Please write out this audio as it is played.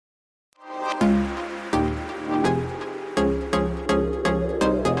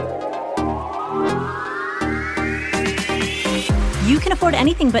afford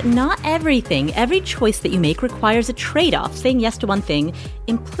anything, but not everything. Every choice that you make requires a trade-off. Saying yes to one thing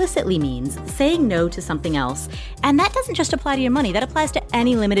implicitly means saying no to something else. And that doesn't just apply to your money. That applies to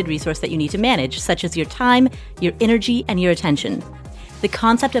any limited resource that you need to manage, such as your time, your energy, and your attention. The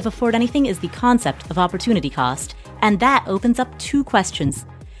concept of afford anything is the concept of opportunity cost. And that opens up two questions.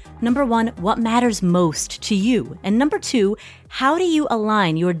 Number one, what matters most to you? And number two, how do you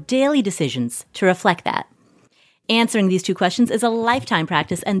align your daily decisions to reflect that? Answering these two questions is a lifetime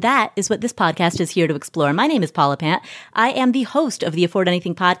practice, and that is what this podcast is here to explore. My name is Paula Pant. I am the host of the Afford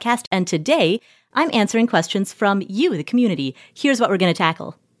Anything podcast, and today I'm answering questions from you, the community. Here's what we're going to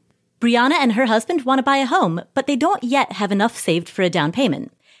tackle. Brianna and her husband want to buy a home, but they don't yet have enough saved for a down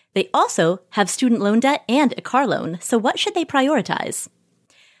payment. They also have student loan debt and a car loan, so what should they prioritize?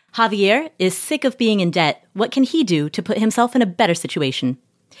 Javier is sick of being in debt. What can he do to put himself in a better situation?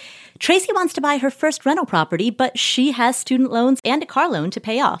 Tracy wants to buy her first rental property, but she has student loans and a car loan to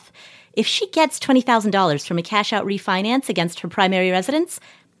pay off. If she gets $20,000 from a cash-out refinance against her primary residence,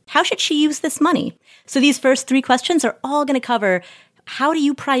 how should she use this money? So these first three questions are all going to cover how do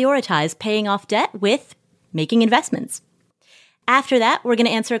you prioritize paying off debt with making investments. After that, we're going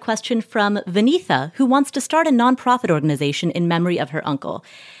to answer a question from Vanitha, who wants to start a nonprofit organization in memory of her uncle.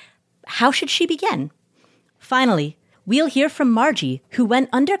 How should she begin? Finally, we'll hear from Margie, who went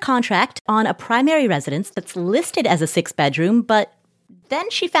under contract on a primary residence that's listed as a 6-bedroom, but then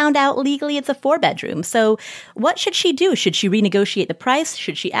she found out legally it's a 4-bedroom. So what should she do? Should she renegotiate the price?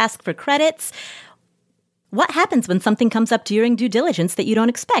 Should she ask for credits? What happens when something comes up during due diligence that you don't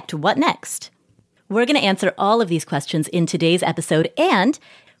expect? What next? We're going to answer all of these questions in today's episode, and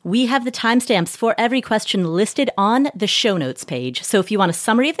we have the timestamps for every question listed on the show notes page. So if you want a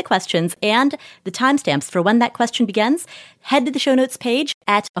summary of the questions and the timestamps for when that question begins, head to the show notes page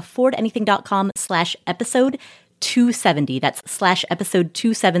at affordanything.com/episode 270. That's /episode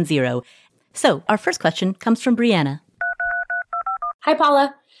 270. So our first question comes from Brianna. Hi,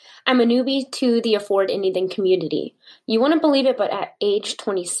 Paula. I'm a newbie to the Afford Anything community. You wouldn't believe it, but at age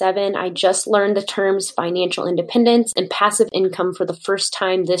 27, I just learned the terms financial independence and passive income for the first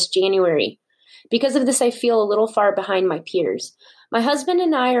time this January. Because of this, I feel a little far behind my peers. My husband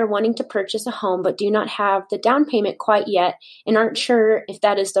and I are wanting to purchase a home, but do not have the down payment quite yet and aren't sure if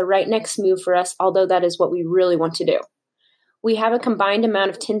that is the right next move for us, although that is what we really want to do. We have a combined amount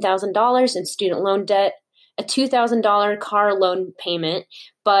of $10,000 in student loan debt, a $2,000 car loan payment,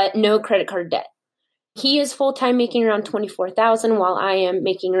 but no credit card debt. He is full-time making around $24,000 while I am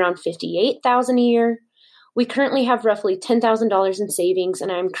making around $58,000 a year. We currently have roughly $10,000 in savings,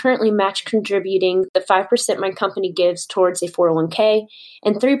 and I am currently match contributing the 5% my company gives towards a 401k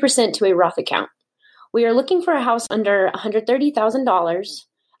and 3% to a Roth account. We are looking for a house under $130,000.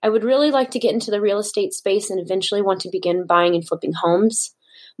 I would really like to get into the real estate space and eventually want to begin buying and flipping homes.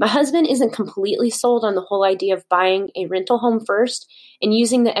 My husband isn't completely sold on the whole idea of buying a rental home first and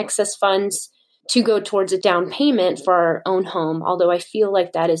using the excess funds to go towards a down payment for our own home, although I feel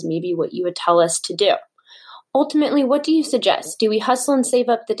like that is maybe what you would tell us to do. Ultimately, what do you suggest? Do we hustle and save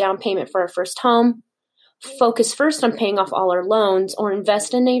up the down payment for our first home, focus first on paying off all our loans, or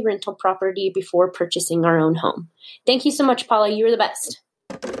invest in a rental property before purchasing our own home? Thank you so much, Paula. You're the best.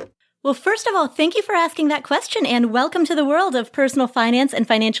 Well, first of all, thank you for asking that question, and welcome to the world of personal finance and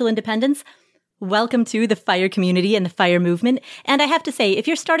financial independence. Welcome to the FIRE community and the FIRE movement. And I have to say, if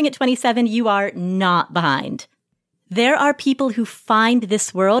you're starting at 27, you are not behind. There are people who find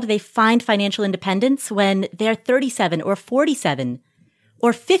this world, they find financial independence when they're 37 or 47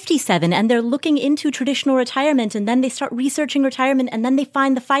 or 57, and they're looking into traditional retirement, and then they start researching retirement, and then they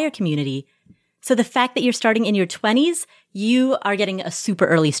find the FIRE community. So the fact that you're starting in your 20s, you are getting a super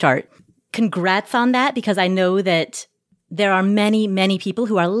early start. Congrats on that, because I know that there are many, many people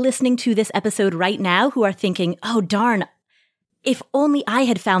who are listening to this episode right now who are thinking, oh, darn, if only I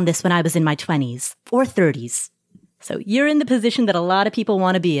had found this when I was in my 20s or 30s. So you're in the position that a lot of people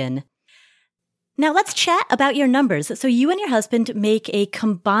want to be in. Now let's chat about your numbers. So you and your husband make a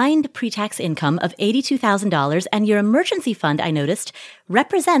combined pre-tax income of $82,000, and your emergency fund, I noticed,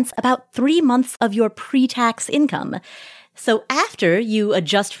 represents about 3 months of your pre-tax income. So after you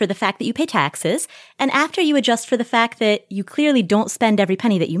adjust for the fact that you pay taxes, and after you adjust for the fact that you clearly don't spend every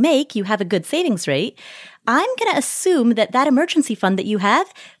penny that you make, you have a good savings rate, I'm going to assume that that emergency fund that you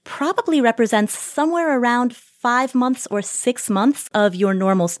have probably represents somewhere around 5 months or 6 months of your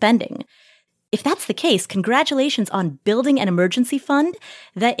normal spending. If that's the case, congratulations on building an emergency fund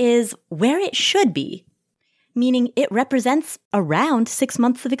that is where it should be, meaning it represents around 6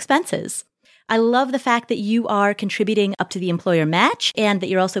 months of expenses. I love the fact that you are contributing up to the employer match and that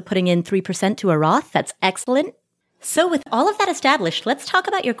you're also putting in 3% to a Roth. That's excellent. So with all of that established, let's talk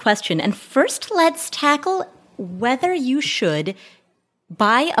about your question. And first, let's tackle whether you should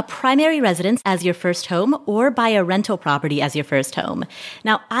buy a primary residence as your first home or buy a rental property as your first home.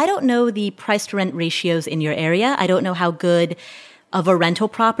 Now, I don't know the price to rent ratios in your area. I don't know how good of a rental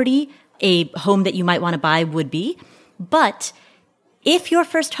property a home that you might want to buy would be. But if your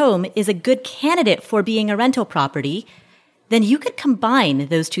first home is a good candidate for being a rental property, then you could combine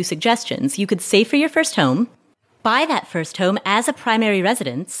those two suggestions. You could save for your first home, buy that first home as a primary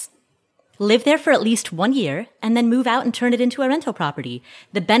residence, live there for at least 1 year, and then move out and turn it into a rental property.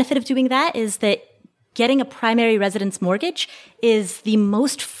 The benefit of doing that is that getting a primary residence mortgage is the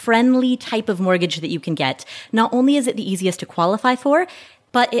most friendly type of mortgage that you can get. Not only is it the easiest to qualify for,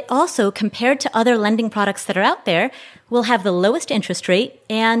 but it also, compared to other lending products that are out there, will have the lowest interest rate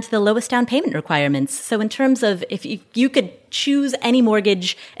and the lowest down payment requirements. So in terms of if you could choose any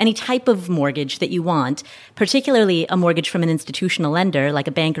mortgage, any type of mortgage that you want, particularly a mortgage from an institutional lender like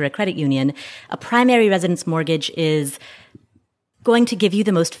a bank or a credit union, a primary residence mortgage is going to give you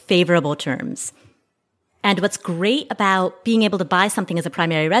the most favorable terms. And what's great about being able to buy something as a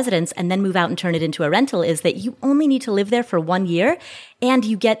primary residence and then move out and turn it into a rental is that you only need to live there for 1 year and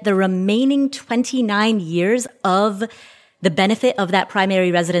you get the remaining 29 years of the benefit of that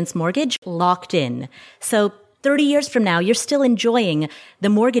primary residence mortgage locked in. So 30 years from now, you're still enjoying the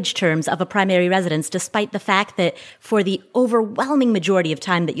mortgage terms of a primary residence, despite the fact that for the overwhelming majority of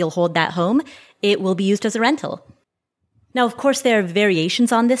time that you'll hold that home, it will be used as a rental. Now, of course, there are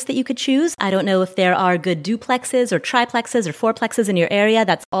variations on this that you could choose. I don't know if there are good duplexes or triplexes or fourplexes in your area.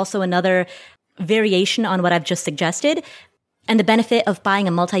 That's also another variation on what I've just suggested. And the benefit of buying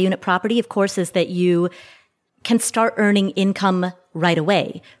a multi-unit property, of course, is that you can start earning income right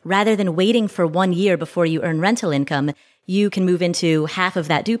away. Rather than waiting for 1 year before you earn rental income, you can move into half of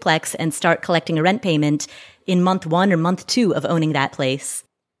that duplex and start collecting a rent payment in month 1 or month 2 of owning that place.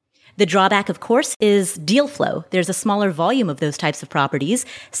 The drawback, of course, is deal flow. There's a smaller volume of those types of properties,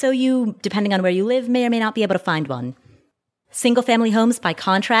 so you, depending on where you live, may or may not be able to find one. Single-family homes, by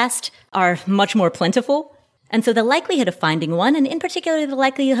contrast, are much more plentiful, and so the likelihood of finding one, and in particular the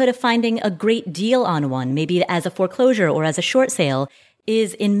likelihood of finding a great deal on one, maybe as a foreclosure or as a short sale,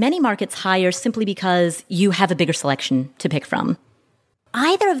 is in many markets higher simply because you have a bigger selection to pick from.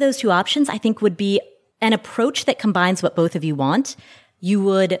 Either of those two options, I think, would be an approach that combines what both of you want. You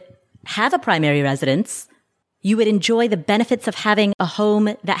would have a primary residence, you would enjoy the benefits of having a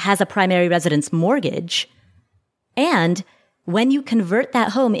home that has a primary residence mortgage, and when you convert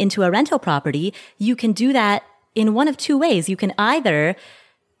that home into a rental property, you can do that in one of two ways. You can either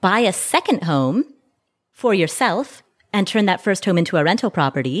buy a second home for yourself and turn that first home into a rental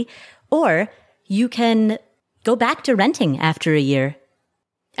property, or you can go back to renting after a year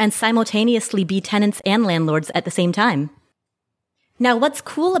and simultaneously be tenants and landlords at the same time. Now, what's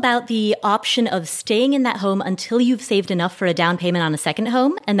cool about the option of staying in that home until you've saved enough for a down payment on a second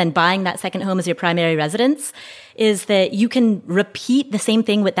home and then buying that second home as your primary residence is that you can repeat the same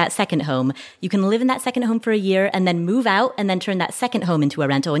thing with that second home. You can live in that second home for a year and then move out and then turn that second home into a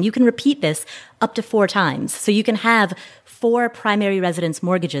rental. And you can repeat this up to 4 times. So you can have 4 primary residence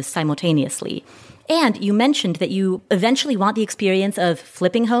mortgages simultaneously. And you mentioned that you eventually want the experience of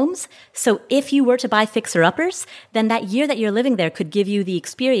flipping homes. So if you were to buy fixer-uppers, then that year that you're living there could give you the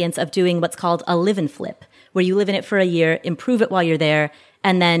experience of doing what's called a live-and-flip, where you live in it for a year, improve it while you're there,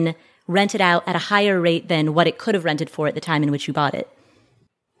 and then rent it out at a higher rate than what it could have rented for at the time in which you bought it.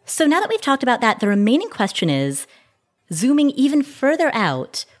 So now that we've talked about that, the remaining question is, zooming even further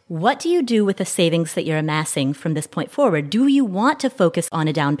out, what do you do with the savings that you're amassing from this point forward? Do you want to focus on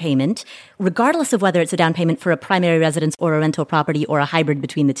a down payment, regardless of whether it's a down payment for a primary residence or a rental property or a hybrid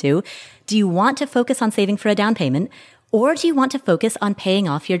between the two? Do you want to focus on saving for a down payment, or do you want to focus on paying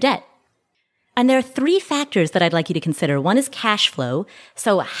off your debt? And there are 3 factors that I'd like you to consider. One is cash flow.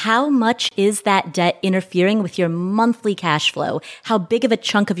 So how much is that debt interfering with your monthly cash flow? How big of a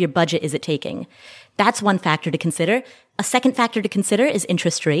chunk of your budget is it taking? That's one factor to consider. A second factor to consider is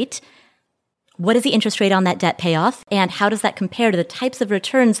interest rate. What is the interest rate on that debt payoff? And how does that compare to the types of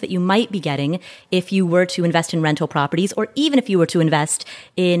returns that you might be getting if you were to invest in rental properties, or even if you were to invest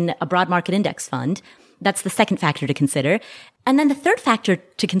in a broad market index fund? That's the second factor to consider. And then the third factor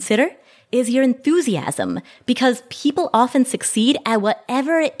to consider is your enthusiasm, because people often succeed at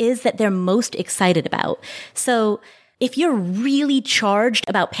whatever it is that they're most excited about. So if you're really charged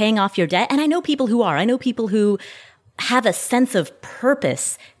about paying off your debt, and I know people who are, I know people who have a sense of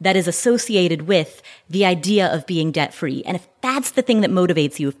purpose that is associated with the idea of being debt-free. And if that's the thing that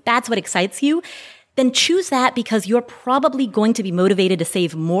motivates you, if that's what excites you, then choose that because you're probably going to be motivated to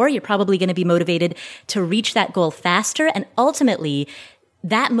save more. You're probably going to be motivated to reach that goal faster. And ultimately,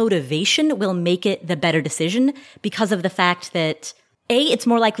 that motivation will make it the better decision because of the fact that A, it's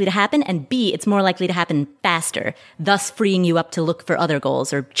more likely to happen, and B, it's more likely to happen faster, thus freeing you up to look for other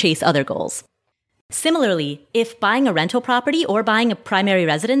goals or chase other goals. Similarly, if buying a rental property or buying a primary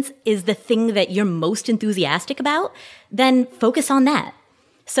residence is the thing that you're most enthusiastic about, then focus on that.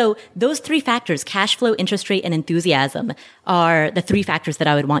 So those three factors, cash flow, interest rate, and enthusiasm, are the three factors that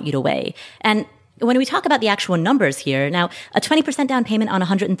I would want you to weigh. And when we talk about the actual numbers here, now a 20% down payment on a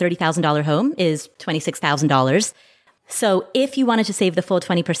 $130,000 home is $26,000. So if you wanted to save the full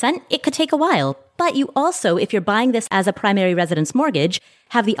 20%, it could take a while. But you also, if you're buying this as a primary residence mortgage,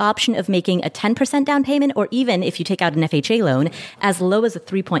 have the option of making a 10% down payment, or even if you take out an FHA loan, as low as a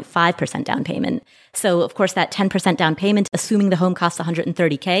 3.5% down payment. So of course that 10% down payment, assuming the home costs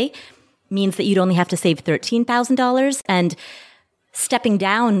 $130K, means that you'd only have to save $13,000. And stepping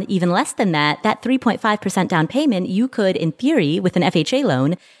down even less than that, that 3.5% down payment, you could, in theory, with an FHA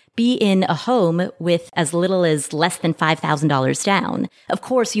loan, be in a home with as little as less than $5,000 down. Of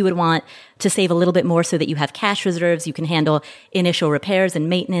course, you would want to save a little bit more so that you have cash reserves, you can handle initial repairs and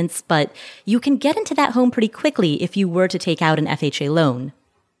maintenance, but you can get into that home pretty quickly if you were to take out an FHA loan.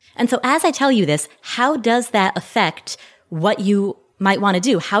 And so as I tell you this, how does that affect what you might want to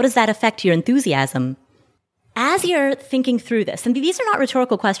do? How does that affect your enthusiasm? As you're thinking through this, and these are not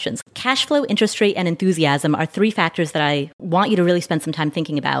rhetorical questions, cash flow, interest rate, and enthusiasm are three factors that I want you to really spend some time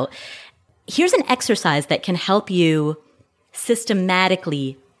thinking about. Here's an exercise that can help you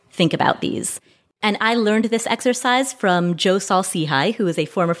systematically think about these. And I learned this exercise from Joe Saul-Sehy, who is a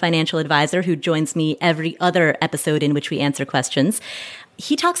former financial advisor who joins me every other episode in which we answer questions.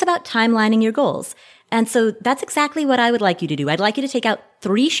 He talks about timelining your goals. And so that's exactly what I would like you to do. I'd like you to take out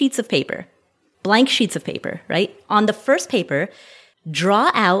 3 sheets of paper. Blank sheets of paper, right? On the first paper,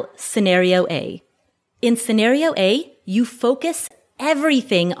 draw out scenario A. In scenario A, you focus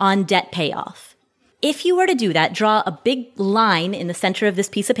everything on debt payoff. If you were to do that, draw a big line in the center of this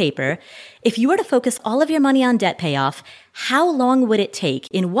piece of paper. If you were to focus all of your money on debt payoff, how long would it take?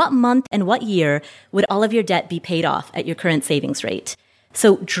 In what month and what year would all of your debt be paid off at your current savings rate?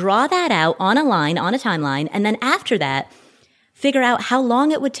 So draw that out on a line, on a timeline, and then after that, figure out how long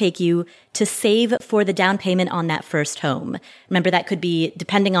it would take you to save for the down payment on that first home. Remember, that could be,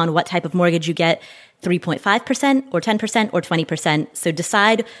 depending on what type of mortgage you get, 3.5% or 10% or 20%. So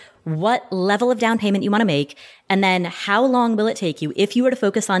decide what level of down payment you want to make, and then how long will it take you, if you were to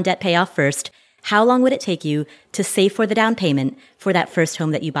focus on debt payoff first, how long would it take you to save for the down payment for that first home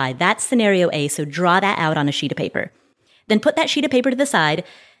that you buy? That's scenario A, so draw that out on a sheet of paper. Then put that sheet of paper to the side,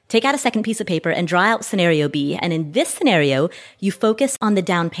 take out a second piece of paper and draw out scenario B. And in this scenario, you focus on the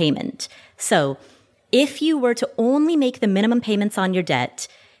down payment. So if you were to only make the minimum payments on your debt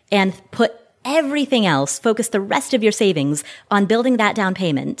and put everything else, focus the rest of your savings on building that down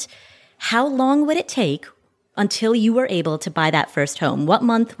payment, how long would it take until you were able to buy that first home? What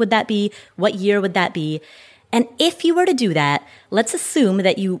month would that be? What year would that be? And if you were to do that, let's assume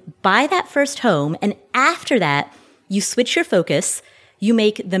that you buy that first home, and after that, you switch your focus. You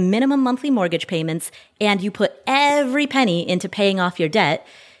make the minimum monthly mortgage payments, and you put every penny into paying off your debt.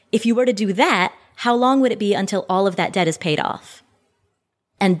 If you were to do that, how long would it be until all of that debt is paid off?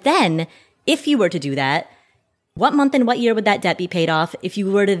 And then, if you were to do that, what month and what year would that debt be paid off? If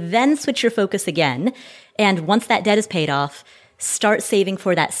you were to then switch your focus again, and once that debt is paid off, start saving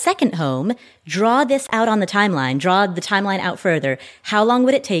for that second home, draw this out on the timeline, draw the timeline out further. How long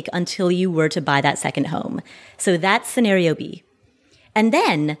would it take until you were to buy that second home? So that's scenario B. And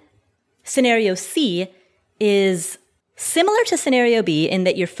then scenario C is similar to scenario B in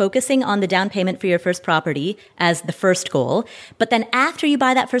that you're focusing on the down payment for your first property as the first goal. But then after you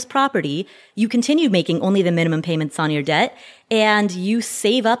buy that first property, you continue making only the minimum payments on your debt, and you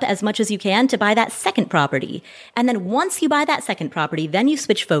save up as much as you can to buy that second property. And then once you buy that second property, then you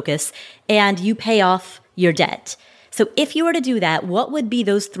switch focus and you pay off your debt. So if you were to do that, what would be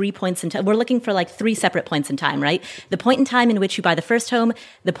those 3 points in time? We're looking for like 3 separate points in time, right? The point in time in which you buy the first home,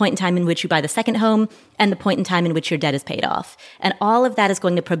 the point in time in which you buy the second home, and the point in time in which your debt is paid off. And all of that is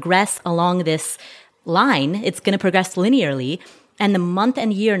going to progress along this line. It's going to progress linearly. And the month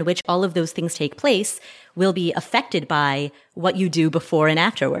and year in which all of those things take place will be affected by what you do before and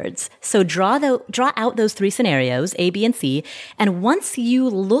afterwards. So draw out those 3 scenarios, A, B, and C. And once you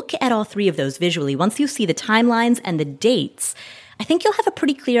look at all 3 of those visually, once you see the timelines and the dates, I think you'll have a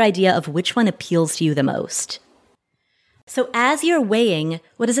pretty clear idea of which one appeals to you the most. So as you're weighing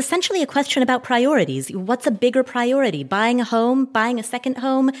what is essentially a question about priorities, what's a bigger priority? Buying a home, buying a second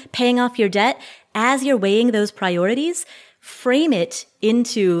home, paying off your debt? As you're weighing those priorities, frame it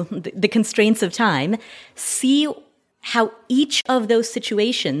into the constraints of time. See how each of those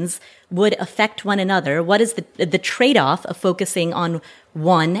situations would affect one another. What is the trade-off of focusing on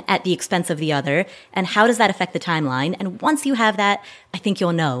one at the expense of the other? And how does that affect the timeline? And once you have that, I think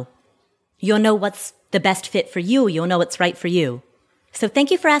you'll know. You'll know what's the best fit for you. You'll know what's right for you. So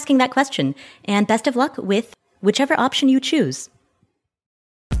thank you for asking that question, and best of luck with whichever option you choose.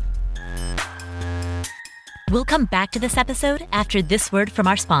 We'll come back to this episode after this word from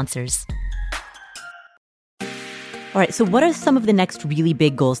our sponsors. All right, so what are some of the next really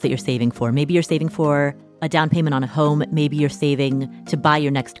big goals that you're saving for? Maybe you're saving for a down payment on a home. Maybe you're saving to buy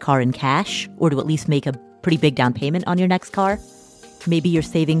your next car in cash, or to at least make a pretty big down payment on your next car. Maybe you're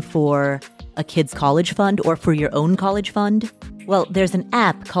saving for a kid's college fund or for your own college fund. Well, there's an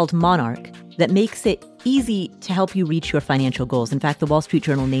app called Monarch that makes it easy to help you reach your financial goals. In fact, the Wall Street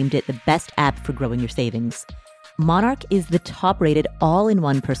Journal named it the best app for growing your savings. Monarch is the top-rated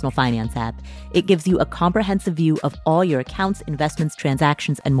all-in-one personal finance app. It gives you a comprehensive view of all your accounts, investments,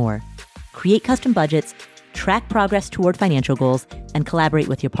 transactions, and more. Create custom budgets, track progress toward financial goals, and collaborate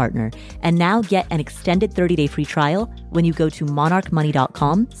with your partner. And now get an extended 30-day free trial when you go to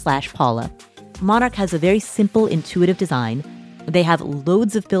monarchmoney.com/Paula. Monarch has a very simple, intuitive design. They have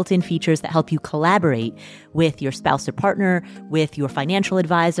loads of built-in features that help you collaborate with your spouse or partner, with your financial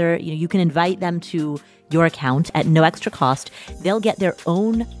advisor. You can invite them to your account at no extra cost. They'll get their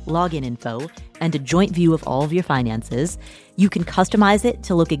own login info and a joint view of all of your finances. You can customize it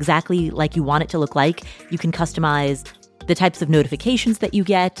to look exactly like you want it to look like. You can customize the types of notifications that you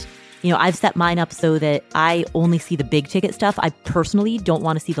get. I've set mine up so that I only see the big ticket stuff. I personally don't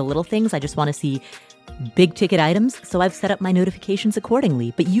want to see the little things. I just want to see big ticket items. So I've set up my notifications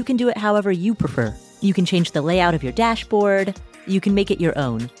accordingly, but you can do it however you prefer. You can change the layout of your dashboard. You can make it your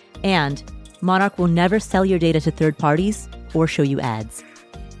own. And Monarch will never sell your data to third parties or show you ads.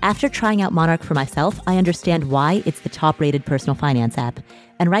 After trying out Monarch for myself, I understand why it's the top-rated personal finance app.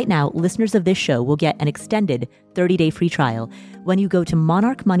 And right now, listeners of this show will get an extended 30-day free trial when you go to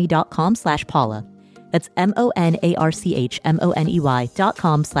monarchmoney.com/Paula. That's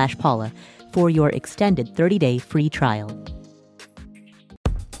monarchmoney.com/Paula for your extended 30-day free trial.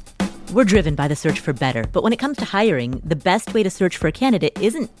 We're driven by the search for better, but when it comes to hiring, the best way to search for a candidate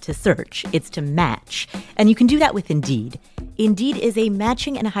isn't to search, it's to match. And you can do that with Indeed. Indeed is a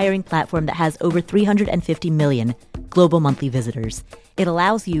matching and hiring platform that has over 350 million global monthly visitors. It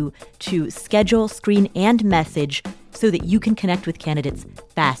allows you to schedule, screen, and message so that you can connect with candidates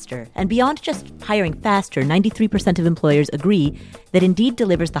faster. And beyond just hiring faster, 93% of employers agree that Indeed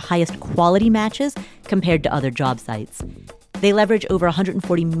delivers the highest quality matches compared to other job sites. They leverage over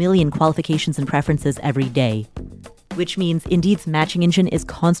 140 million qualifications and preferences every day, which means Indeed's matching engine is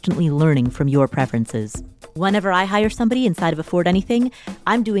constantly learning from your preferences. Whenever I hire somebody inside of Afford Anything,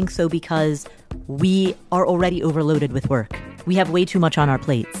 I'm doing so because we are already overloaded with work. We have way too much on our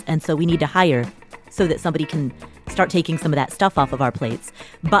plates, and so we need to hire so that somebody can start taking some of that stuff off of our plates.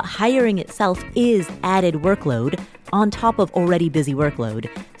 But hiring itself is added workload on top of already busy workload.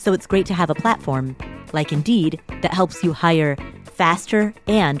 So it's great to have a platform like Indeed that helps you hire faster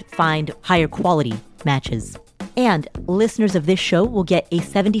and find higher quality matches. And listeners of this show will get a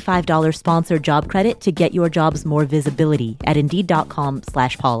 $75 sponsored job credit to get your jobs more visibility at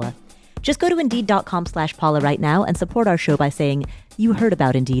Indeed.com/Paula. Just go to Indeed.com/Paula right now and support our show by saying you heard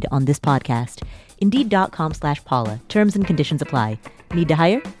about Indeed on this podcast. Indeed.com/Paula. Terms and conditions apply. Need to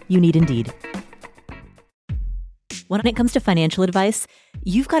hire? You need Indeed. When it comes to financial advice,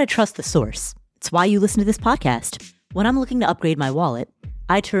 you've got to trust the source. It's why you listen to this podcast. When I'm looking to upgrade my wallet,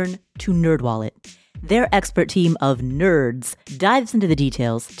 I turn to NerdWallet. Their expert team of nerds dives into the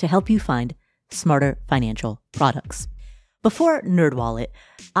details to help you find smarter financial products. Before NerdWallet,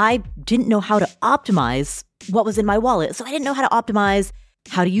 I didn't know how to optimize what was in my wallet, so I didn't know how to optimize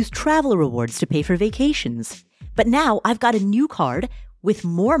how to use travel rewards to pay for vacations. But now I've got a new card with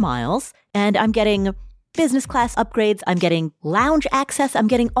more miles, and I'm getting business class upgrades, I'm getting lounge access, I'm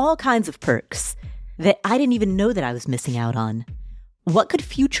getting all kinds of perks that I didn't even know that I was missing out on. What could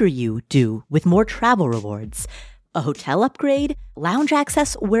future you do with more travel rewards? A hotel upgrade? Lounge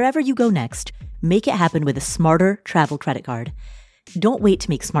access? Wherever you go next, make it happen with a smarter travel credit card. Don't wait to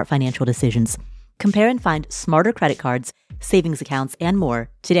make smart financial decisions. Compare and find smarter credit cards, savings accounts, and more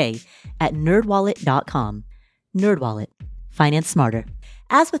today at nerdwallet.com. NerdWallet. Finance smarter.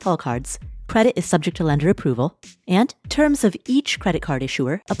 As with all cards, credit is subject to lender approval, and terms of each credit card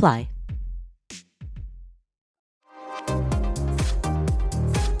issuer apply.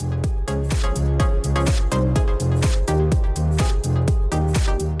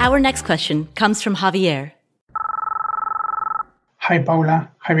 Our next question comes from Javier. Hi,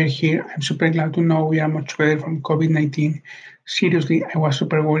 Paula. Javier here. I'm super glad to know we are much better from COVID-19. Seriously, I was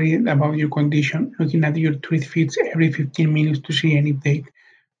super worried about your condition, looking at your tweet feeds every 15 minutes to see any update.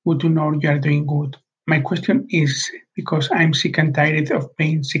 Good to know you are doing good. My question is because I'm sick and tired of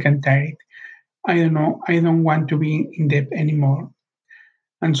being sick and tired. I don't know. I don't want to be in debt anymore.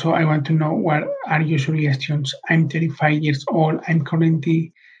 And so I want to know what are your suggestions. I'm 35 years old. I'm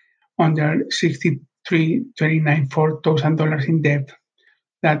currently under $63,394,000 in debt.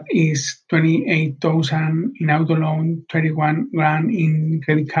 That is 28,000 in auto loan, 21 grand in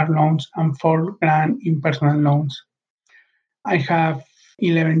credit card loans, and 4 grand in personal loans. I have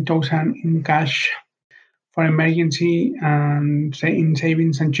 11,000 in cash for emergency and in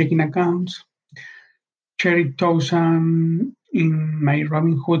savings and checking accounts. 30,000 in my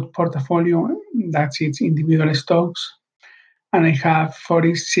Robinhood portfolio. That's its individual stocks. And I have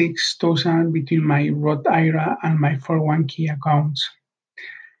 46,000 between my Roth IRA and my 401k accounts.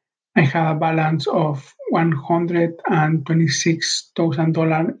 I have a balance of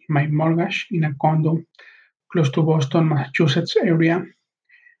 $126,000 in my mortgage in a condo close to Boston, Massachusetts area.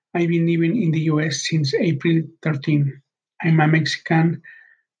 I've been living in the US since April 13. I'm a Mexican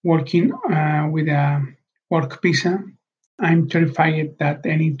working with a work visa. I'm terrified that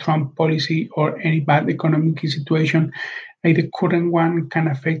any Trump policy or any bad economic situation like the current one can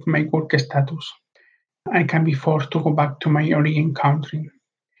affect my work status. I can be forced to go back to my origin country.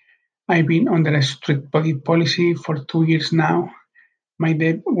 I've been under a strict body policy for 2 years now. My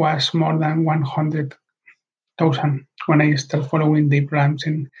debt was more than 100,000 when I started following Dave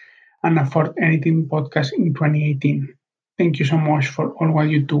Ramsey and Afford Anything podcast in 2018. Thank you so much for all what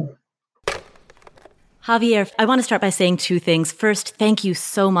you do. Javier, I want to start by saying two things. First, thank you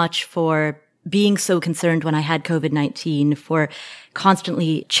so much for being so concerned when I had COVID-19, for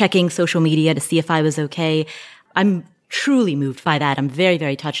constantly checking social media to see if I was okay. I'm truly moved by that. I'm very,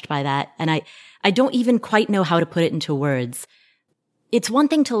 very touched by that. And I don't even quite know how to put it into words. It's one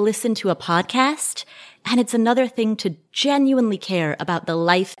thing to listen to a podcast, and it's another thing to genuinely care about the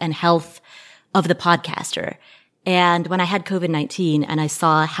life and health of the podcaster. And when I had COVID-19 and I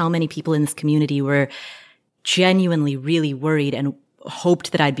saw how many people in this community were genuinely really worried and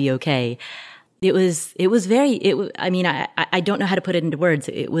hoped that I'd be okay, I don't know how to put it into words.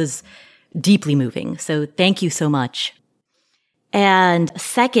 It was deeply moving. So thank you so much. And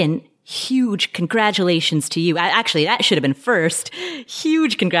second, huge congratulations to you. Actually, that should have been first.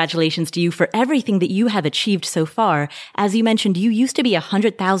 Huge congratulations to you for everything that you have achieved so far. As you mentioned, you used to be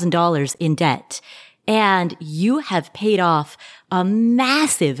 $100,000 in debt, and you have paid off a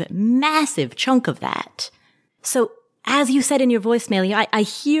massive, massive chunk of that. So as you said in your voicemail, I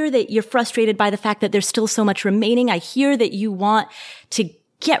hear that you're frustrated by the fact that there's still so much remaining. I hear that you want to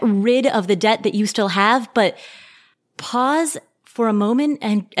get rid of the debt that you still have, but pause for a moment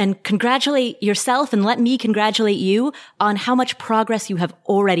and congratulate yourself, and let me congratulate you on how much progress you have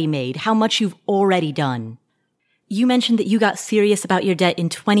already made, how much you've already done. You mentioned that you got serious about your debt in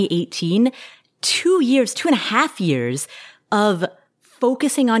 2018. 2.5 years of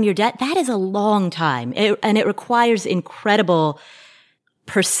focusing on your debt. That is a long time. And it requires incredible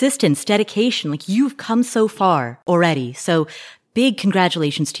persistence, dedication. Like, you've come so far already. So big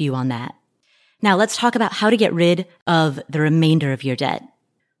congratulations to you on that. Now let's talk about how to get rid of the remainder of your debt.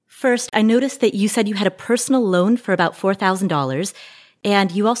 First, I noticed that you said you had a personal loan for about $4,000,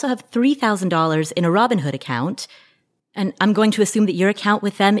 and you also have $3,000 in a Robinhood account. And I'm going to assume that your account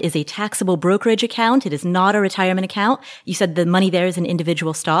with them is a taxable brokerage account. It is not a retirement account. You said the money there is in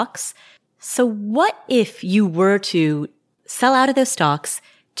individual stocks. So what if you were to sell out of those stocks,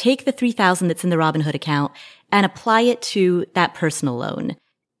 take the $3,000 that's in the Robinhood account, and apply it to that personal loan?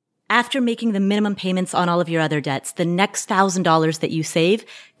 After making the minimum payments on all of your other debts, the next $1,000 that you save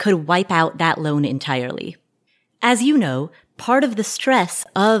could wipe out that loan entirely. As you know, part of the stress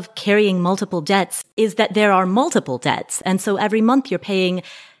of carrying multiple debts is that there are multiple debts. And so every month you're paying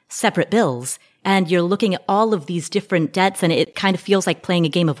separate bills and you're looking at all of these different debts, and it kind of feels like playing a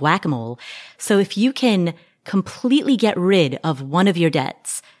game of whack-a-mole. So if you can completely get rid of one of your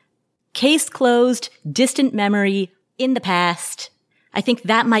debts, case closed, distant memory, in the past, I think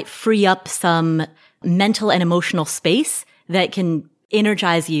that might free up some mental and emotional space that can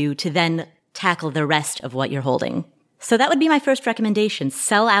energize you to then tackle the rest of what you're holding. So that would be my first recommendation.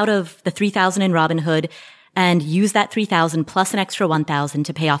 Sell out of the $3,000 in Robinhood and use that $3,000 plus an extra $1,000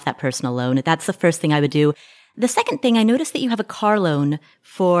 to pay off that personal loan. That's the first thing I would do. The second thing, I noticed that you have a car loan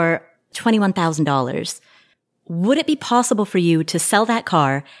for $21,000. Would it be possible for you to sell that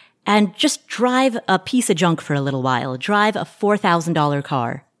car and just drive a piece of junk for a little while? Drive a $4,000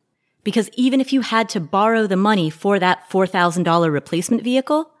 car. Because even if you had to borrow the money for that $4,000 replacement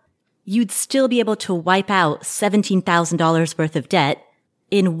vehicle, you'd still be able to wipe out $17,000 worth of debt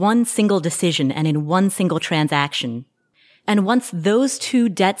in one single decision and in one single transaction. And once those two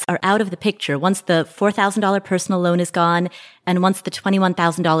debts are out of the picture, once the $4,000 personal loan is gone, and once the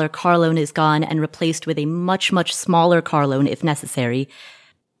 $21,000 car loan is gone and replaced with a much, much smaller car loan if necessary,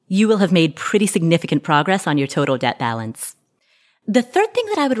 you will have made pretty significant progress on your total debt balance. The third thing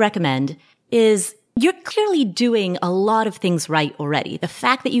that I would recommend is you're clearly doing a lot of things right already. The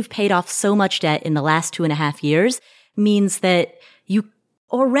fact that you've paid off so much debt in the last 2.5 years means that you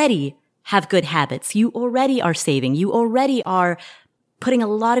already have good habits. You already are saving. You already are putting a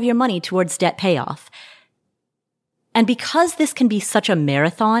lot of your money towards debt payoff. And because this can be such a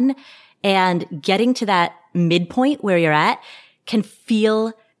marathon and getting to that midpoint where you're at can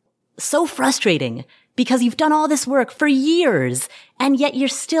feel so frustrating because you've done all this work for years and yet you're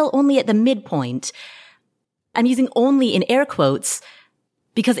still only at the midpoint. I'm using only in air quotes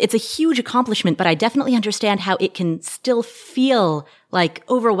because it's a huge accomplishment, but I definitely understand how it can still feel like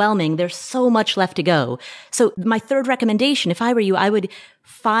overwhelming. There's so much left to go. So my third recommendation, if I were you, I would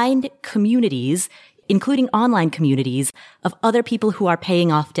find communities, including online communities, of other people who are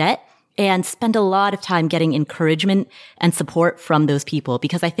paying off debt and spend a lot of time getting encouragement and support from those people.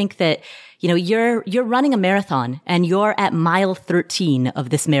 Because I think that, you're running a marathon and you're at mile 13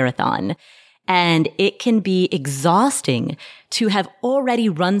 of this marathon. And it can be exhausting to have already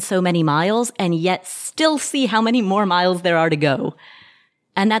run so many miles and yet still see how many more miles there are to go.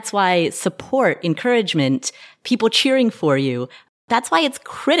 And that's why support, encouragement, people cheering for you, that's why it's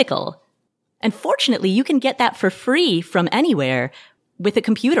critical. And fortunately, you can get that for free from anywhere with a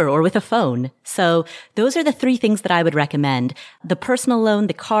computer or with a phone. So those are the three things that I would recommend: the personal loan,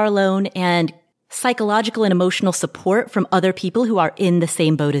 the car loan, and psychological and emotional support from other people who are in the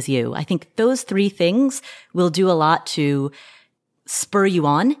same boat as you. I think those three things will do a lot to spur you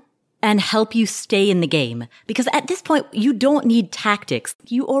on and help you stay in the game. Because at this point, you don't need tactics.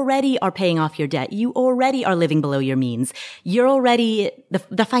 You already are paying off your debt. You already are living below your means. You're already,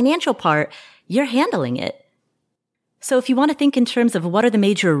 the financial part, you're handling it. So if you want to think in terms of what are the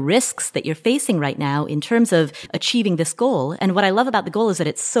major risks that you're facing right now in terms of achieving this goal, and what I love about the goal is that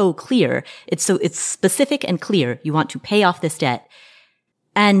it's so clear. It's specific and clear. You want to pay off this debt.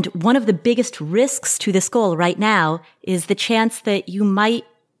 And one of the biggest risks to this goal right now is the chance that you might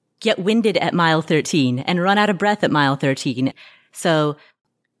get winded at mile 13 and run out of breath at mile 13. So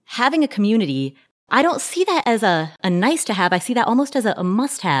having a community, I don't see that as a nice to have. I see that almost as a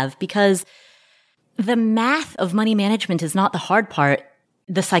must have, because the math of money management is not the hard part.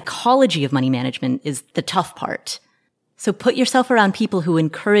 The psychology of money management is the tough part. So put yourself around people who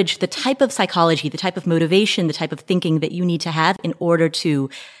encourage the type of psychology, the type of motivation, the type of thinking that you need to have in order to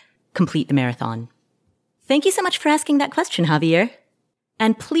complete the marathon. Thank you so much for asking that question, Javier.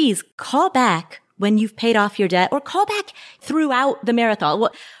 And please call back when you've paid off your debt, or call back throughout the marathon.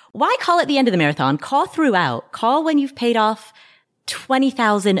 Why call at the end of the marathon? Call throughout. Call when you've paid off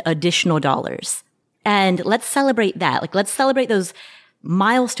 $20,000 additional dollars. And let's celebrate that. Let's celebrate those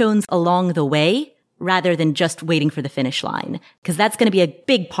milestones along the way rather than just waiting for the finish line, because that's going to be a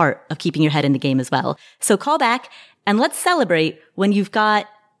big part of keeping your head in the game as well. So call back and let's celebrate when you've got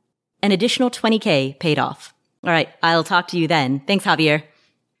an additional $20K paid off. All right. I'll talk to you then. Thanks, Javier.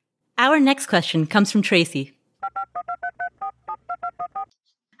 Our next question comes from Tracy.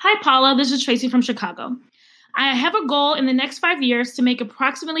 Hi, Paula. This is Tracy from Chicago. I have a goal in the next 5 years to make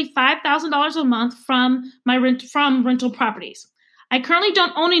approximately $5,000 a month from rental properties. I currently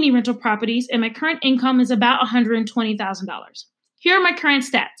don't own any rental properties, and my current income is about $120,000. Here are my current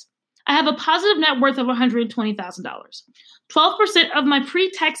stats. I have a positive net worth of $120,000. 12% of my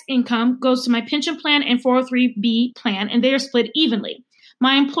pre-tax income goes to my pension plan and 403B plan, and they are split evenly.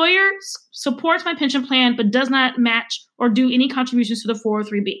 My employer supports my pension plan but does not match or do any contributions to the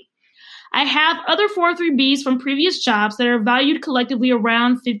 403B. I have other 403Bs from previous jobs that are valued collectively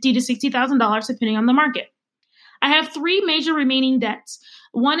around $50,000 to $60,000 depending on the market. I have three major remaining debts.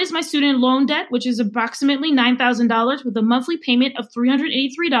 One is my student loan debt, which is approximately $9,000 with a monthly payment of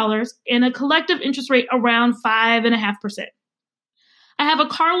 $383 and a collective interest rate around 5.5%. I have a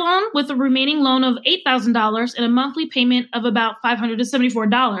car loan with a remaining loan of $8,000 and a monthly payment of about $500 to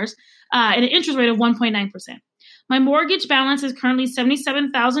 $74 and an interest rate of 1.9%. My mortgage balance is currently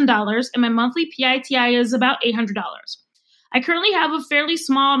 $77,000 and my monthly PITI is about $800. I currently have a fairly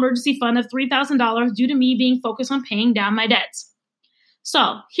small emergency fund of $3,000 due to me being focused on paying down my debts.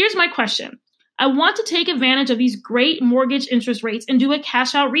 So here's my question. I want to take advantage of these great mortgage interest rates and do a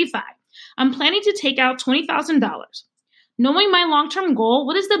cash out refi. I'm planning to take out $20,000. Knowing my long-term goal,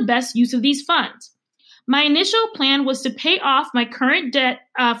 what is the best use of these funds? My initial plan was to pay off my current debt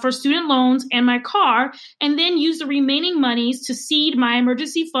for student loans and my car, and then use the remaining monies to seed my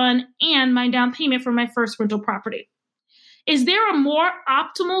emergency fund and my down payment for my first rental property. Is there a more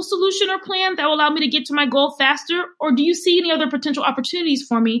optimal solution or plan that will allow me to get to my goal faster, or do you see any other potential opportunities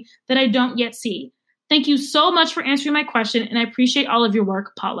for me that I don't yet see? Thank you so much for answering my question, and I appreciate all of your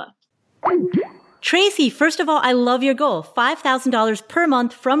work, Paula. Tracy, first of all, I love your goal. $5,000 per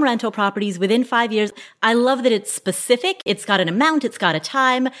month from rental properties within 5 years. I love that it's specific. It's got an amount. It's got a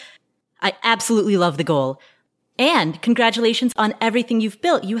time. I absolutely love the goal. And congratulations on everything you've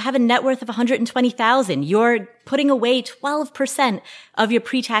built. You have a net worth of $120,000. You're putting away 12% of your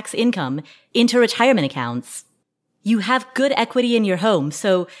pre-tax income into retirement accounts. You have good equity in your home,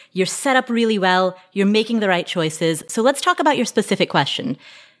 so you're set up really well. You're making the right choices. So let's talk about your specific question.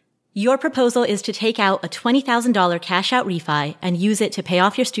 Your proposal is to take out a $20,000 cash out refi and use it to pay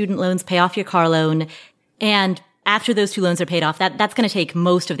off your student loans, pay off your car loan. And after those two loans are paid off, that's going to take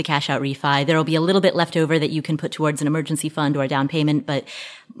most of the cash out refi. There will be a little bit left over that you can put towards an emergency fund or a down payment, but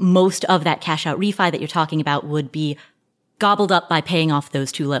most of that cash out refi that you're talking about would be gobbled up by paying off those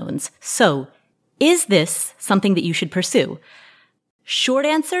two loans. So is this something that you should pursue? Short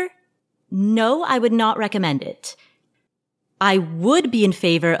answer, no, I would not recommend it. I would be in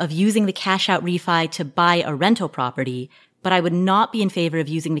favor of using the cash out refi to buy a rental property, but I would not be in favor of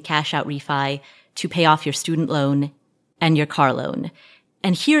using the cash out refi to pay off your student loan and your car loan.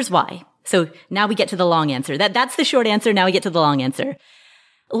 And here's why. So now we get to the long answer. That's the short answer. Now we get to the long answer.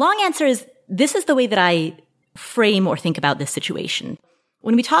 Long answer is, this is the way that I frame or think about this situation.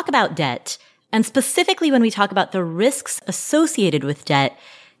 When we talk about debt, and specifically when we talk about the risks associated with debt,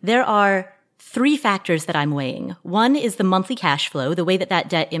 there are three factors that I'm weighing. One is the monthly cash flow, the way that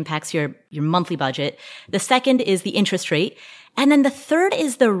debt impacts your monthly budget. The second is the interest rate. And then the third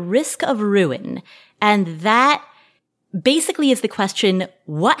is the risk of ruin. And that basically is the question,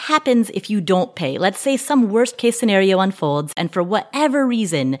 what happens if you don't pay? Let's say some worst case scenario unfolds, and for whatever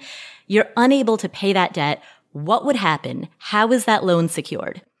reason, you're unable to pay that debt. What would happen? How is that loan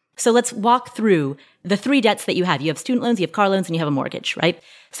secured? So let's walk through the three debts that you have. You have student loans, you have car loans, and you have a mortgage, right?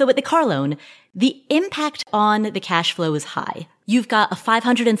 So with the car loan, the impact on the cash flow is high. You've got a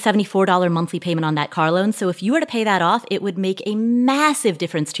 $574 monthly payment on that car loan. So if you were to pay that off, it would make a massive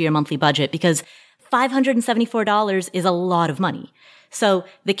difference to your monthly budget, because $574 is a lot of money. So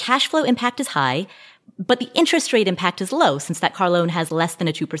the cash flow impact is high, but the interest rate impact is low, since that car loan has less than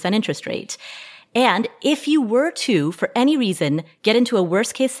a 2% interest rate. And if you were to, for any reason, get into a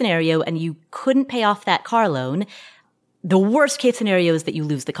worst case scenario and you couldn't pay off that car loan, the worst case scenario is that you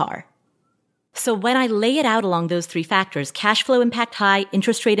lose the car. So when I lay it out along those three factors, cash flow impact high,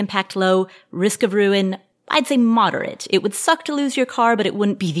 interest rate impact low, risk of ruin, I'd say moderate. It would suck to lose your car, but it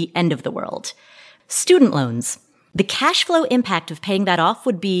wouldn't be the end of the world. Student loans. The cash flow impact of paying that off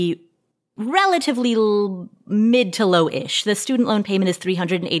would be relatively mid to low-ish. The student loan payment is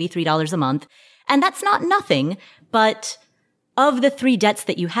 $383 a month. And that's not nothing, but of the three debts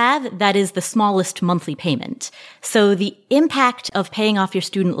that you have, that is the smallest monthly payment. So the impact of paying off your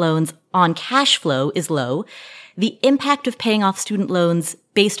student loans on cash flow is low. The impact of paying off student loans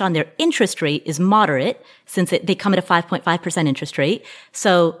based on their interest rate is moderate, since they come at a 5.5% interest rate.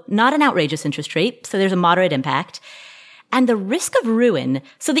 So not an outrageous interest rate. So there's a moderate impact. And the risk of ruin.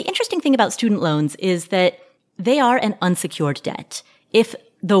 So the interesting thing about student loans is that they are an unsecured debt. If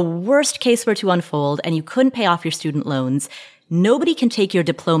the worst case were to unfold and you couldn't pay off your student loans, nobody can take your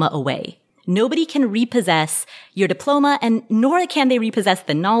diploma away. Nobody can repossess your diploma, and nor can they repossess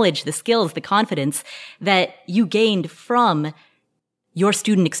the knowledge, the skills, the confidence that you gained from your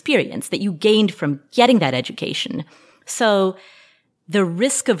student experience, that you gained from getting that education. So the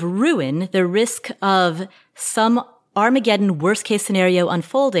risk of ruin, the risk of some Armageddon worst case scenario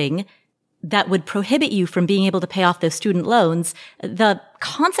unfolding that would prohibit you from being able to pay off those student loans, the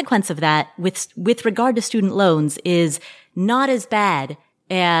consequence of that with regard to student loans is not as bad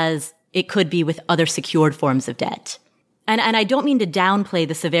as it could be with other secured forms of debt. And I don't mean to downplay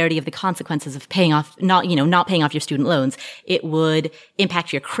the severity of the consequences of not paying off your student loans. It would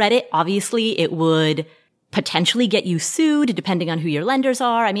impact your credit. Obviously, it would potentially get you sued depending on who your lenders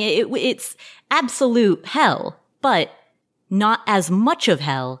are. I mean, it's absolute hell, but not as much of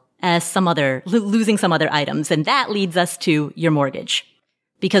hell as losing some other items. And that leads us to your mortgage.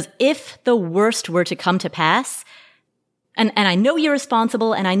 Because if the worst were to come to pass, and I know you're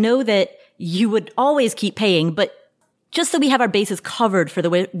responsible, and I know that you would always keep paying, but just so we have our bases covered for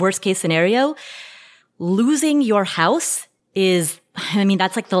the worst case scenario, losing your house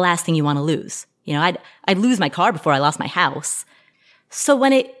that's like the last thing you want to lose. I'd lose my car before I lost my house. So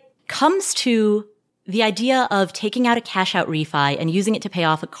when it comes to the idea of taking out a cash out refi and using it to pay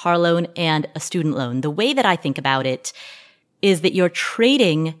off a car loan and a student loan, the way that I think about it is that you're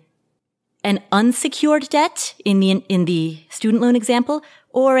trading an unsecured debt in the student loan example,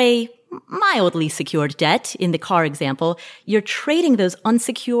 or a mildly secured debt in the car example. You're trading those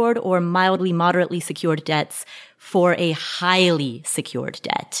unsecured or mildly, moderately secured debts for a highly secured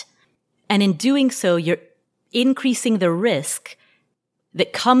debt. And in doing so, you're increasing the risk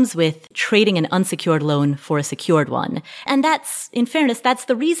that comes with trading an unsecured loan for a secured one. And in fairness, that's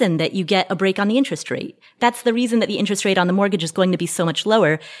the reason that you get a break on the interest rate. That's the reason that the interest rate on the mortgage is going to be so much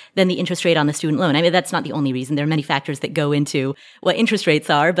lower than the interest rate on the student loan. I mean, that's not the only reason. There are many factors that go into what interest rates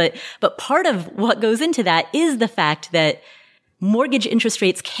are, but part of what goes into that is the fact that mortgage interest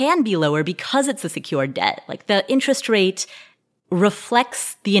rates can be lower because it's a secured debt. Like, the interest rate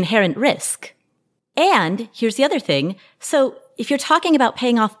reflects the inherent risk. And here's the other thing. So if you're talking about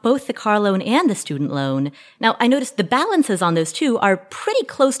paying off both the car loan and the student loan, now I noticed the balances on those two are pretty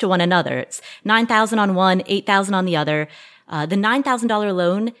close to one another. It's $9,000 on one, $8,000 on the other. The $9,000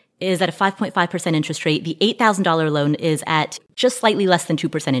 loan is at a 5.5% interest rate. The $8,000 loan is at just slightly less than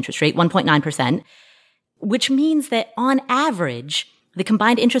 2% interest rate, 1.9%, which means that on average, the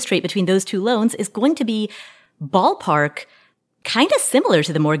combined interest rate between those two loans is going to be ballpark kind of similar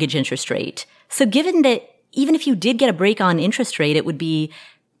to the mortgage interest rate. So given that even if you did get a break on interest rate, it would be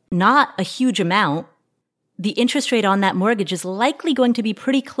not a huge amount, the interest rate on that mortgage is likely going to be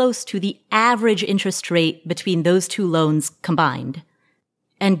pretty close to the average interest rate between those two loans combined.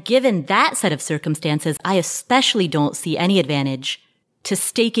 And given that set of circumstances, I especially don't see any advantage to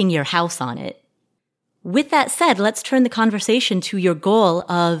staking your house on it. With that said, let's turn the conversation to your goal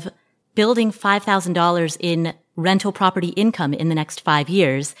of building $5,000 in rental property income in the next 5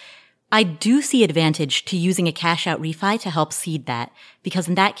 years. I do see advantage to using a cash out refi to help seed that, because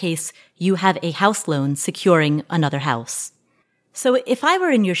in that case, you have a house loan securing another house. So if I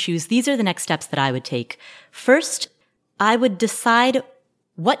were in your shoes, these are the next steps that I would take. First, I would decide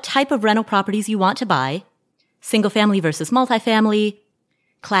what type of rental properties you want to buy, single family versus multifamily,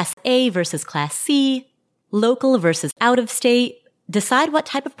 Class A versus Class C, local versus out of state. Decide what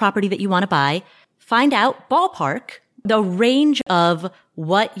type of property that you want to buy. Find out ballpark the range of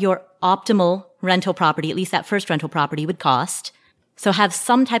what your optimal rental property, at least that first rental property, would cost. So have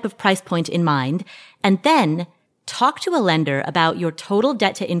some type of price point in mind, and then talk to a lender about your total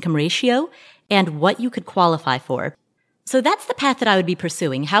debt to income ratio and what you could qualify for. So that's the path that I would be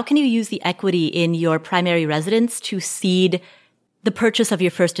pursuing. How can you use the equity in your primary residence to seed the purchase of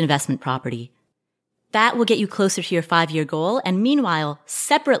your first investment property? That will get you closer to your 5-year goal. And meanwhile,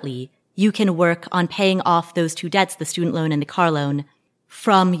 separately, you can work on paying off those two debts, the student loan and the car loan,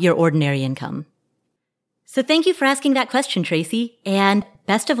 from your ordinary income. So thank you for asking that question, Tracy, and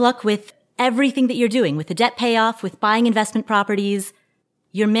best of luck with everything that you're doing, with the debt payoff, with buying investment properties.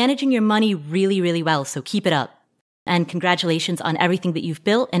 You're managing your money really, really well, so keep it up. And congratulations on everything that you've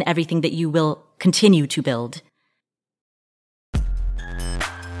built and everything that you will continue to build.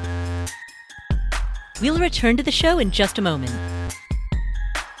 We'll return to the show in just a moment.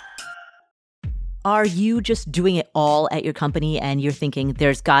 Are you just doing it all at your company and you're thinking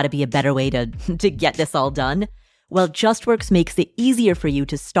there's got to be a better way to get this all done? Well, JustWorks makes it easier for you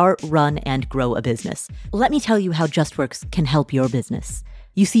to start, run, and grow a business. Let me tell you how JustWorks can help your business.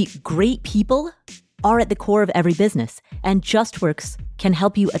 You see, great people are at the core of every business, and JustWorks can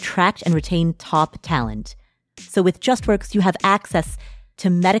help you attract and retain top talent. So with JustWorks, you have access to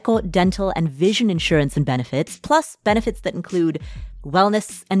medical, dental, and vision insurance and benefits, plus benefits that include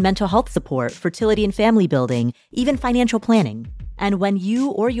wellness and mental health support, fertility and family building, even financial planning. And when you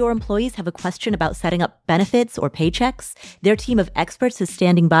or your employees have a question about setting up benefits or paychecks, their team of experts is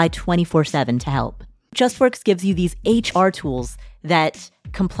standing by 24/7 to help. JustWorks gives you these HR tools that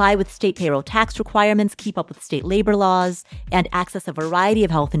comply with state payroll tax requirements, keep up with state labor laws, and access a variety of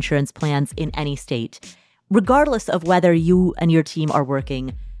health insurance plans in any state, regardless of whether you and your team are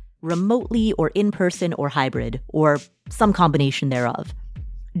working remotely or in person or hybrid or some combination thereof.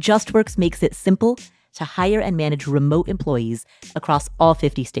 JustWorks makes it simple to hire and manage remote employees across all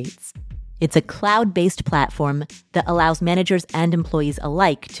 50 states. It's a cloud-based platform that allows managers and employees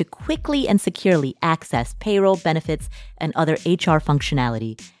alike to quickly and securely access payroll, benefits, and other HR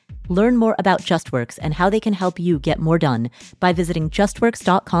functionality. Learn more about JustWorks and how they can help you get more done by visiting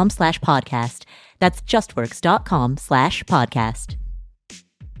justworks.com/podcast. That's justworks.com/podcast.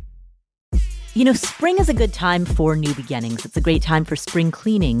 You know, spring is a good time for new beginnings. It's a great time for spring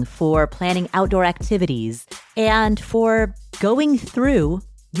cleaning, for planning outdoor activities, and for going through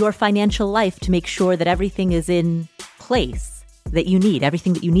your financial life to make sure that everything is in place that you need.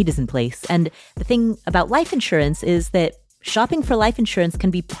 Everything that you need is in place. And the thing about life insurance is that shopping for life insurance can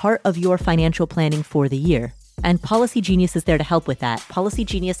be part of your financial planning for the year. And Policy Genius is there to help with that. Policy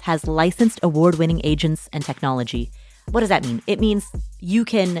Genius has licensed award-winning agents and technology. What does that mean? It means you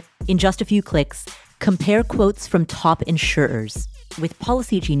can, in just a few clicks, compare quotes from top insurers. With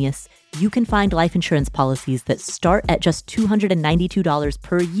Policy Genius, you can find life insurance policies that start at just $292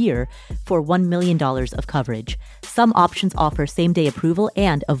 per year for $1 million of coverage. Some options offer same-day approval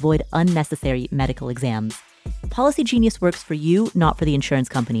and avoid unnecessary medical exams. Policy Genius works for you, not for the insurance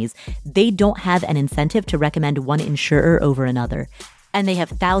companies. They don't have an incentive to recommend one insurer over another. And they have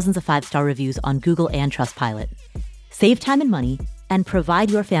thousands of 5-star reviews on Google and Trustpilot. Save time and money and provide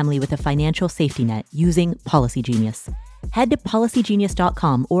your family with a financial safety net using Policy Genius. Head to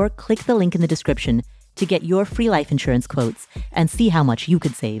policygenius.com or click the link in the description to get your free life insurance quotes and see how much you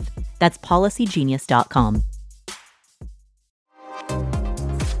could save. That's policygenius.com.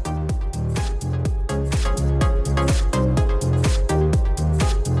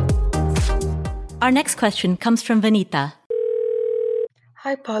 Our next question comes from Vanita.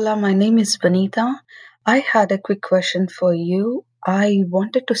 Hi, Paula. My name is Vanita. I had a quick question for you. I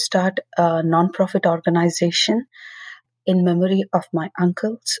wanted to start a nonprofit organization in memory of my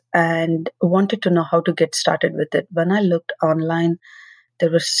uncles and wanted to know how to get started with it. When I looked online,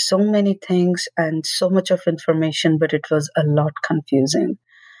 there were so many things and so much of information, but it was a lot confusing.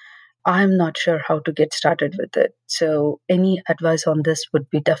 I'm not sure how to get started with it. So any advice on this would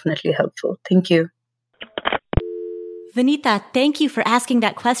be definitely helpful. Thank you. Vanita, thank you for asking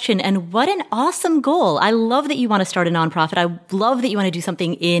that question. And what an awesome goal. I love that you want to start a nonprofit. I love that you want to do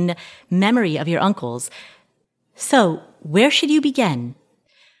something in memory of your uncles. So where should you begin?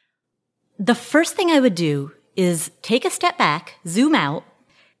 The first thing I would do is take a step back, zoom out,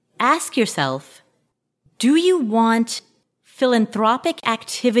 ask yourself, do you want philanthropic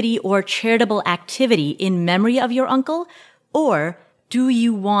activity or charitable activity in memory of your uncle? Or do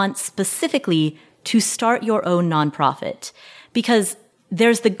you want specifically to start your own nonprofit? Because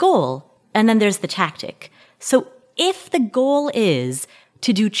there's the goal and then there's the tactic. So if the goal is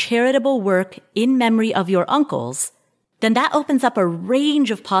to do charitable work in memory of your uncles, then that opens up a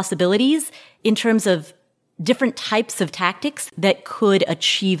range of possibilities in terms of different types of tactics that could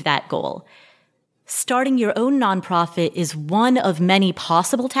achieve that goal. Starting your own nonprofit is one of many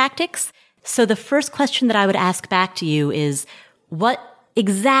possible tactics. So the first question that I would ask back to you is, what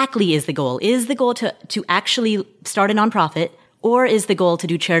exactly is the goal? Is the goal to actually start a nonprofit, or is the goal to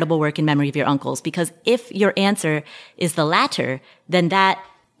do charitable work in memory of your uncles? Because if your answer is the latter, then that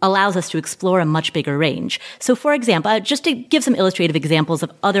allows us to explore a much bigger range. So for example, just to give some illustrative examples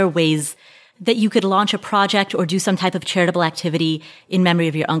of other ways that you could launch a project or do some type of charitable activity in memory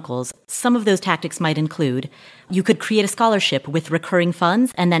of your uncles. Some of those tactics might include, you could create a scholarship with recurring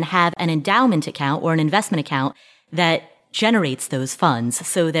funds and then have an endowment account or an investment account that generates those funds,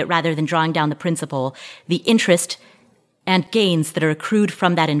 so that rather than drawing down the principal, the interest and gains that are accrued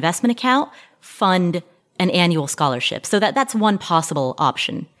from that investment account fund an annual scholarship. So that's one possible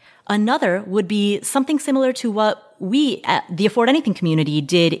option. Another would be something similar to what we at the Afford Anything community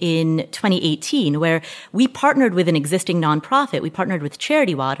did in 2018, where we partnered with an existing nonprofit. We partnered with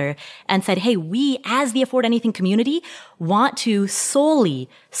Charity Water and said, hey, we as the Afford Anything community want to solely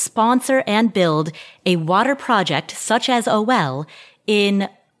sponsor and build a water project such as a well in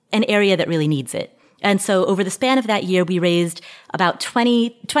an area that really needs it. And so over the span of that year, we raised about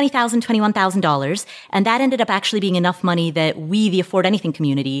 $21,000, and that ended up actually being enough money that we, the Afford Anything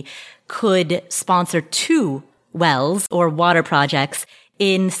community, could sponsor 2 wells or water projects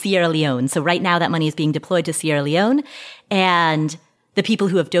in Sierra Leone. So right now that money is being deployed to Sierra Leone, and the people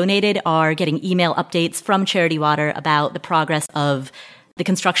who have donated are getting email updates from Charity Water about the progress of the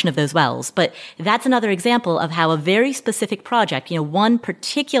construction of those wells. But that's another example of how a very specific project, one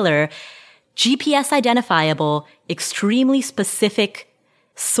particular GPS identifiable, extremely specific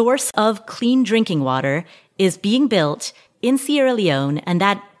source of clean drinking water is being built in Sierra Leone. And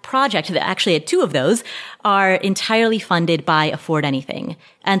that project, actually 2 of those, are entirely funded by Afford Anything.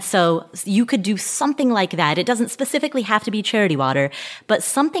 And so you could do something like that. It doesn't specifically have to be Charity Water, but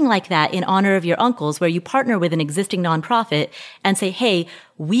something like that in honor of your uncles, where you partner with an existing nonprofit and say, hey,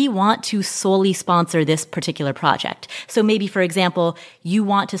 we want to solely sponsor this particular project. So maybe, for example, you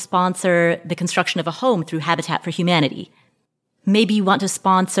want to sponsor the construction of a home through Habitat for Humanity. Maybe you want to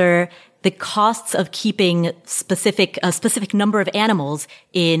sponsor the costs of keeping a specific number of animals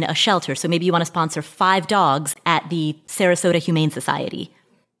in a shelter. So maybe you want to sponsor 5 dogs at the Sarasota Humane Society.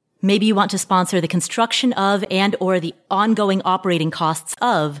 Maybe you want to sponsor the construction of and or the ongoing operating costs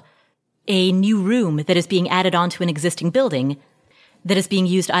of a new room that is being added onto an existing building that is being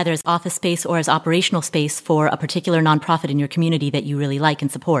used either as office space or as operational space for a particular nonprofit in your community that you really like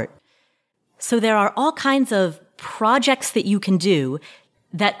and support. So there are all kinds of projects that you can do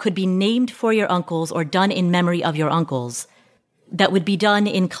that could be named for your uncles or done in memory of your uncles that would be done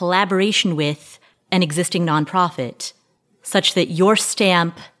in collaboration with an existing nonprofit, such that your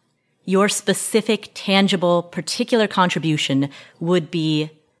stamp, your specific, tangible, particular contribution would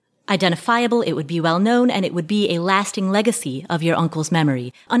be identifiable, it would be well known, and it would be a lasting legacy of your uncle's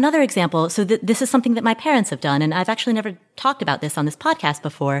memory. Another example, so this is something that my parents have done, and I've actually never talked about this on this podcast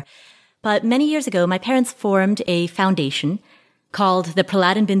before, but many years ago, my parents formed a foundation called the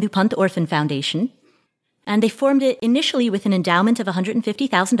Prahlad and Bindu Pant Orphan Foundation, and they formed it initially with an endowment of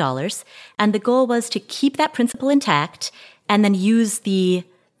 $150,000, and the goal was to keep that principle intact and then use the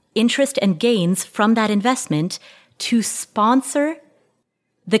interest and gains from that investment to sponsor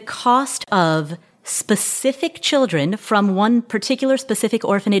the cost of specific children from one particular specific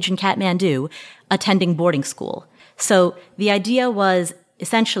orphanage in Kathmandu attending boarding school. So the idea was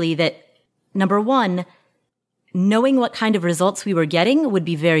essentially that, number one, knowing what kind of results we were getting would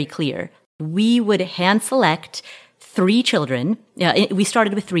be very clear. We would hand select 3 children. We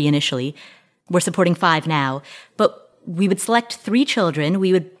started with 3 initially. We're supporting 5 now. But we would select 3 children.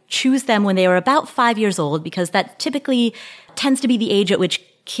 We would choose them when they were about 5 years old, because that typically tends to be the age at which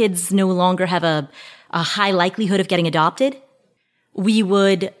kids no longer have a high likelihood of getting adopted. We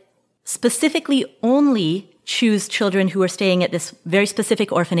would specifically only choose children who are staying at this very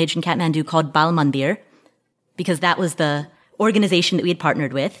specific orphanage in Kathmandu called Bal Mandir, because that was the organization that we had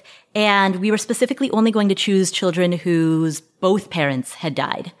partnered with. And we were specifically only going to choose children whose both parents had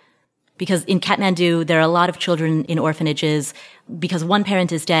died. Because in Kathmandu, there are a lot of children in orphanages because one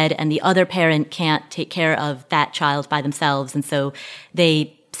parent is dead and the other parent can't take care of that child by themselves. And so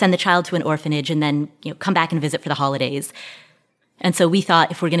they send the child to an orphanage and then, come back and visit for the holidays. And so we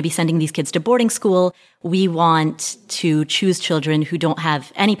thought, if we're going to be sending these kids to boarding school, we want to choose children who don't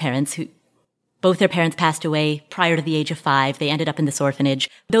have any parents, who both their parents passed away prior to the age of 5. They ended up in this orphanage.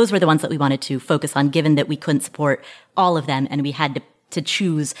 Those were the ones that we wanted to focus on, given that we couldn't support all of them and we had to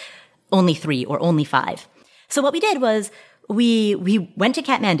choose only 3 or only 5. So what we did was we went to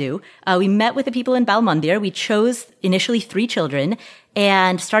Kathmandu. We met with the people in Bal Mandir. We chose initially 3 children.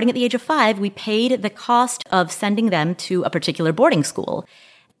 And starting at the age of 5, we paid the cost of sending them to a particular boarding school.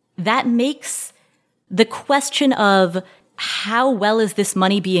 That makes the question of how well is this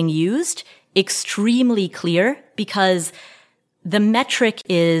money being used extremely clear, because the metric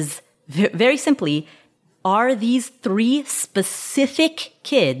is very simply, are these 3 specific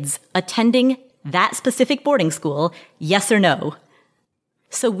kids attending that specific boarding school, yes or no?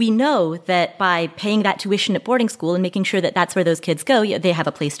 So we know that by paying that tuition at boarding school and making sure that that's where those kids go, they have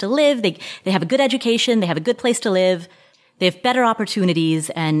a place to live, they have a good education, they have a good place to live, they have better opportunities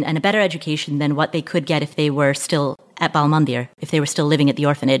and a better education than what they could get if they were still at Bal Mandir, if they were still living at the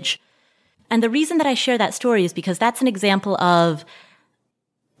orphanage. And the reason that I share that story is because that's an example of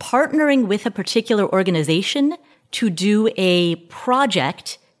partnering with a particular organization to do a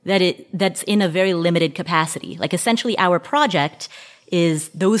project that's in a very limited capacity. Like, essentially our project is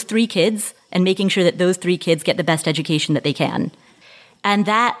those 3 kids and making sure that those 3 kids get the best education that they can. And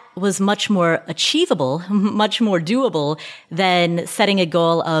that was much more achievable, much more doable than setting a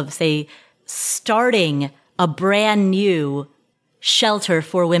goal of, say, starting a brand new shelter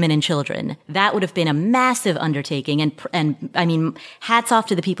for women and children. That would have been a massive undertaking. And I mean, hats off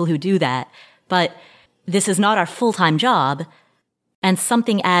to the people who do that. But this is not our full-time job. And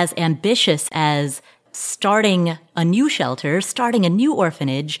something as ambitious as starting a new shelter, starting a new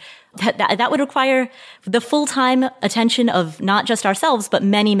orphanage, that would require the full-time attention of not just ourselves, but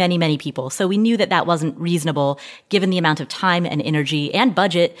many, many, many people. So we knew that wasn't reasonable given the amount of time and energy and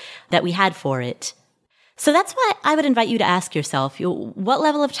budget that we had for it. So that's why I would invite you to ask yourself, what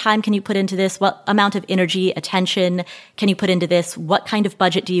level of time can you put into this? What amount of energy, attention can you put into this? What kind of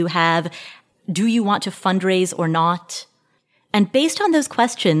budget do you have? Do you want to fundraise or not? And based on those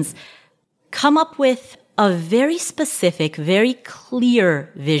questions, come up with a very specific, very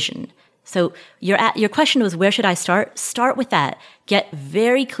clear vision. So your question was, where should I start? Start with that. Get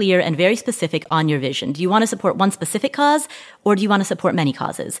very clear and very specific on your vision. Do you want to support one specific cause, or do you want to support many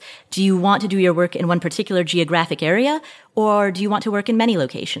causes? Do you want to do your work in one particular geographic area, or do you want to work in many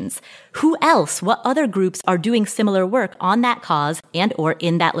locations? Who else, what other groups are doing similar work on that cause and or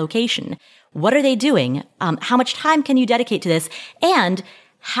in that location? What are they doing? How much time can you dedicate to this? And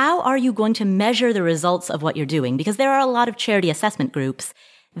how are you going to measure the results of what you're doing? Because there are a lot of charity assessment groups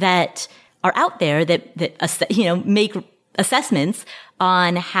that are out there that make assessments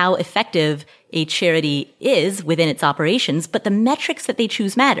on how effective a charity is within its operations, but the metrics that they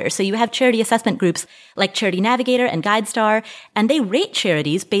choose matter. So you have charity assessment groups like Charity Navigator and GuideStar, and they rate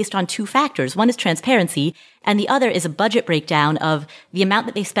charities based on two factors. One is transparency, and the other is a budget breakdown of the amount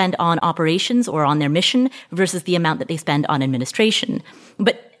that they spend on operations or on their mission versus the amount that they spend on administration.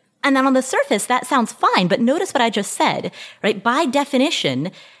 And then on the surface, that sounds fine, but notice what I just said, right? By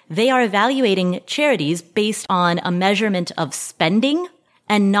definition, they are evaluating charities based on a measurement of spending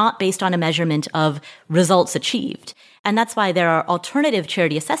and not based on a measurement of results achieved. And that's why there are alternative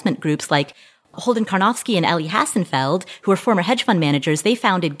charity assessment groups like Holden Karnofsky and Ellie Hassenfeld, who are former hedge fund managers. They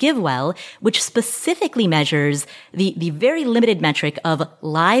founded GiveWell, which specifically measures the very limited metric of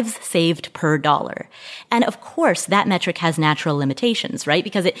lives saved per dollar. And of course, that metric has natural limitations, right?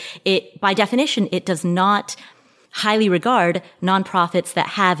 Because it by definition, it does not highly regard nonprofits that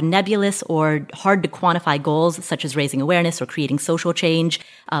have nebulous or hard to quantify goals, such as raising awareness or creating social change.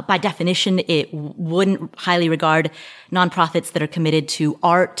 By definition, it wouldn't highly regard nonprofits that are committed to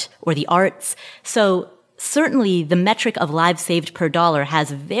art or the arts. So certainly the metric of lives saved per dollar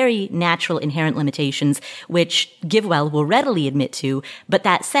has very natural inherent limitations, which GiveWell will readily admit to. But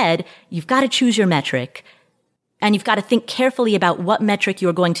that said, you've got to choose your metric, and you've got to think carefully about what metric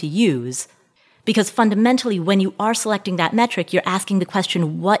you're going to use. Because fundamentally, when you are selecting that metric, you're asking the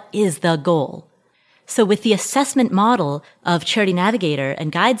question, what is the goal? So with the assessment model of Charity Navigator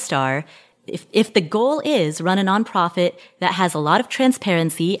and GuideStar, if the goal is run a nonprofit that has a lot of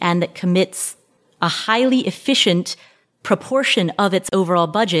transparency and that commits a highly efficient proportion of its overall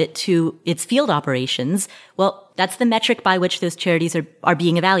budget to its field operations, well, that's the metric by which those charities are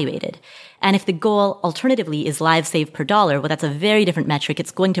being evaluated. And if the goal alternatively is lives saved per dollar, well, that's a very different metric.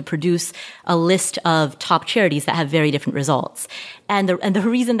 It's going to produce a list of top charities that have very different results. And the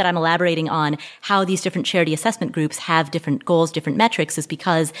reason that I'm elaborating on how these different charity assessment groups have different goals, different metrics, is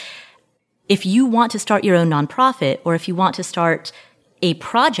because if you want to start your own nonprofit, or if you want to start a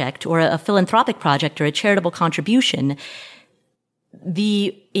project or a philanthropic project or a charitable contribution,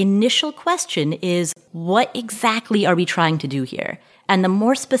 the initial question is, what exactly are we trying to do here? And the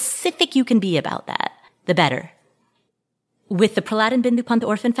more specific you can be about that, the better. With the Prahlad and Bindu Pant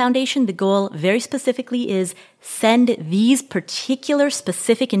Orphan Foundation, the goal very specifically is send these particular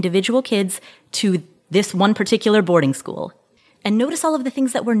specific individual kids to this one particular boarding school. And notice all of the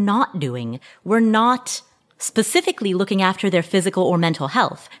things that we're not doing. We're not specifically looking after their physical or mental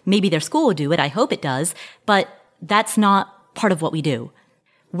health. Maybe their school will do it. I hope it does. But that's not part of what we do.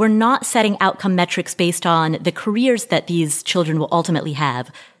 We're not setting outcome metrics based on the careers that these children will ultimately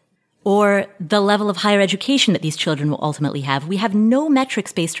have or the level of higher education that these children will ultimately have. We have no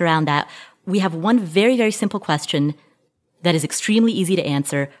metrics based around that. We have one very, very simple question that is extremely easy to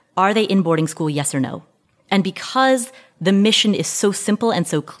answer. Are they in boarding school? Yes or no? And because the mission is so simple and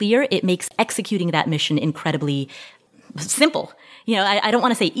so clear, it makes executing that mission incredibly simple. I don't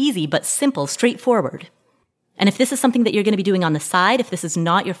want to say easy, but simple, straightforward. And if this is something that you're going to be doing on the side, if this is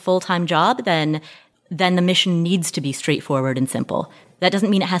not your full-time job, then the mission needs to be straightforward and simple. That doesn't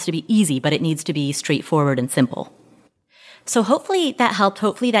mean it has to be easy, but it needs to be straightforward and simple. So hopefully that helped.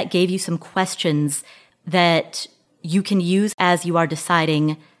 Hopefully that gave you some questions that you can use as you are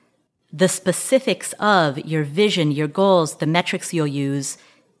deciding the specifics of your vision, your goals, the metrics you'll use,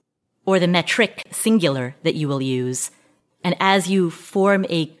 or the metric singular that you will use. And as you form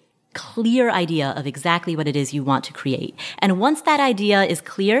a clear idea of exactly what it is you want to create. And once that idea is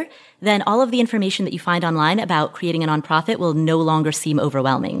clear, then all of the information that you find online about creating a nonprofit will no longer seem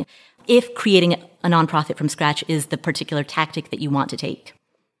overwhelming, if creating a nonprofit from scratch is the particular tactic that you want to take.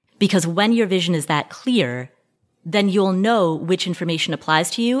 Because when your vision is that clear, then you'll know which information applies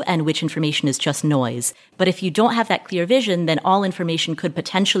to you and which information is just noise. But if you don't have that clear vision, then all information could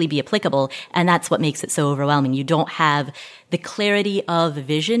potentially be applicable, and that's what makes it so overwhelming. You don't have the clarity of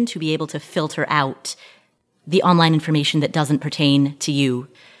vision to be able to filter out the online information that doesn't pertain to you.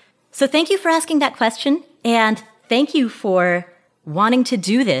 So thank you for asking that question, and thank you for wanting to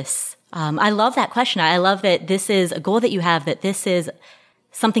do this. I love that question. I love that this is a goal that you have, that this is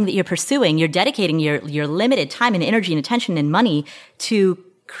something that you're pursuing. You're dedicating your limited time and energy and attention and money to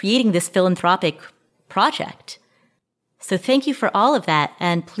creating this philanthropic project. So thank you for all of that.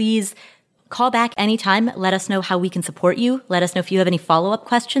 And please call back anytime. Let us know how we can support you. Let us know if you have any follow-up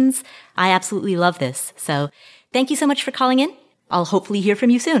questions. I absolutely love this. So thank you so much for calling in. I'll hopefully hear from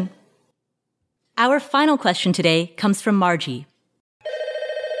you soon. Our final question today comes from Margie.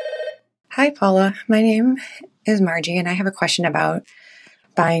 Hi, Paula. My name is Margie, and I have a question about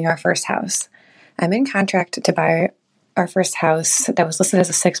buying our first house. I'm in contract to buy our first house that was listed as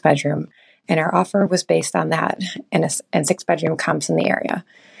a 6-bedroom, and our offer was based on that, and 6-bedroom comps in the area.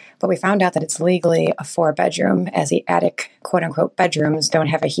 But we found out that it's legally a 4-bedroom, as the attic, quote unquote, bedrooms don't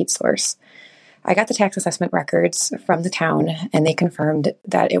have a heat source. I got the tax assessment records from the town, and they confirmed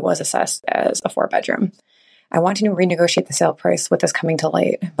that it was assessed as a 4-bedroom. I want to renegotiate the sale price with this coming to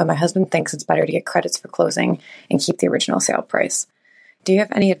light, but my husband thinks it's better to get credits for closing and keep the original sale price. Do you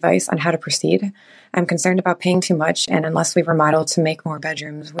have any advice on how to proceed? I'm concerned about paying too much, and unless we remodel to make more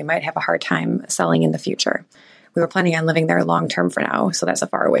bedrooms, we might have a hard time selling in the future. We were planning on living there long term for now, so that's a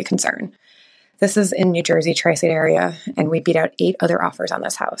faraway concern. This is in New Jersey, tri-state area, and we beat out 8 other offers on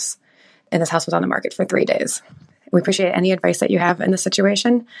this house. And this house was on the market for 3 days. We appreciate any advice that you have in this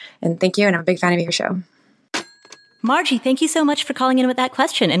situation, and thank you, and I'm a big fan of your show. Margie, thank you so much for calling in with that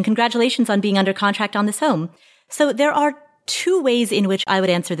question, and congratulations on being under contract on this home. So there are 2 ways in which I would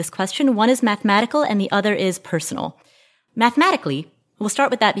answer this question. One is mathematical, and the other is personal. Mathematically, we'll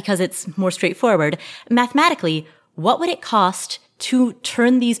start with that because it's more straightforward. Mathematically, what would it cost to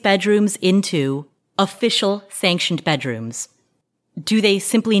turn these bedrooms into official sanctioned bedrooms? Do they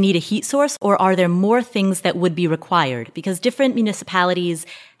simply need a heat source, or are there more things that would be required? Because different municipalities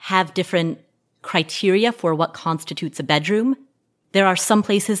have different criteria for what constitutes a bedroom. There are some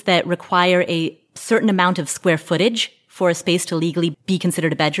places that require a certain amount of square footage for a space to legally be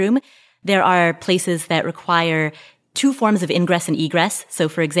considered a bedroom. There are places that require 2 forms of ingress and egress. So,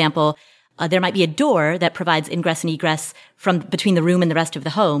 for example, there might be a door that provides ingress and egress from between the room and the rest of the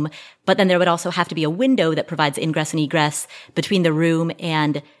home, but then there would also have to be a window that provides ingress and egress between the room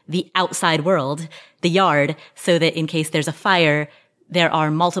and the outside world, the yard, so that in case there's a fire, there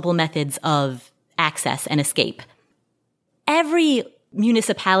are multiple methods of access and escape. Every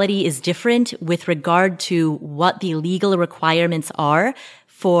municipality is different with regard to what the legal requirements are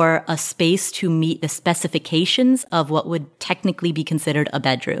for a space to meet the specifications of what would technically be considered a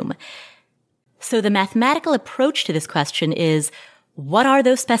bedroom. So the mathematical approach to this question is, what are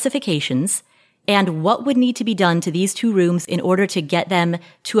those specifications, and what would need to be done to these 2 rooms in order to get them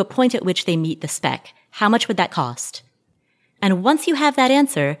to a point at which they meet the spec? How much would that cost? And once you have that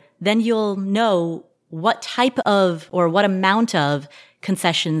answer, then you'll know what type of or what amount of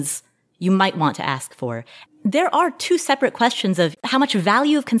concessions you might want to ask for. There are 2 separate questions of how much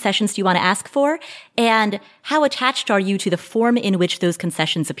value of concessions do you want to ask for, and how attached are you to the form in which those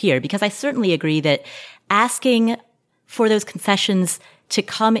concessions appear? Because I certainly agree that asking for those concessions to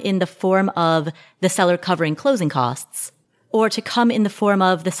come in the form of the seller covering closing costs, or to come in the form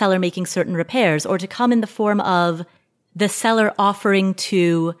of the seller making certain repairs, or to come in the form of the seller offering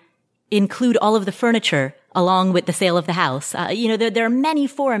to include all of the furniture along with the sale of the house. There are many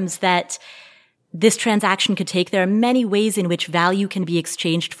forms that this transaction could take. There are many ways in which value can be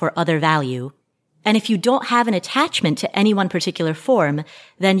exchanged for other value. And if you don't have an attachment to any one particular form,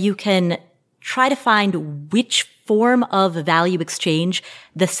 then you can try to find which form of value exchange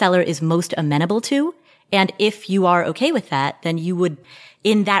the seller is most amenable to. And if you are okay with that, then you would,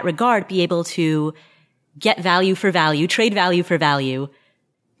 in that regard, be able to get value for value, trade value for value,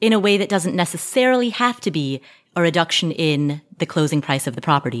 in a way that doesn't necessarily have to be a reduction in the closing price of the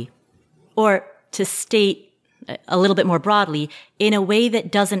property. Or to state a little bit more broadly, in a way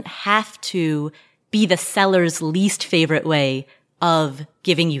that doesn't have to be the seller's least favorite way of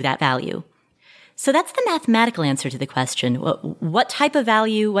giving you that value. So that's the mathematical answer to the question. What type of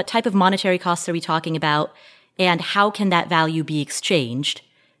value, what type of monetary costs are we talking about, and how can that value be exchanged?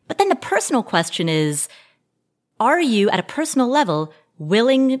 But then the personal question is, are you, at a personal level,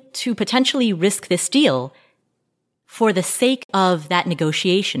 willing to potentially risk this deal for the sake of that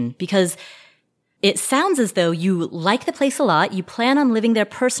negotiation? Because it sounds as though you like the place a lot, you plan on living there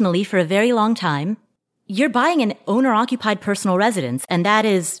personally for a very long time. You're buying an owner-occupied personal residence, and that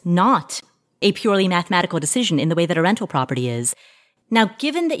is not a purely mathematical decision in the way that a rental property is. Now,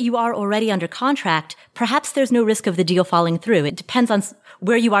 given that you are already under contract, perhaps there's no risk of the deal falling through. It depends on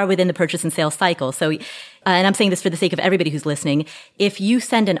where you are within the purchase and sale cycle. So, and I'm saying this for the sake of everybody who's listening, if you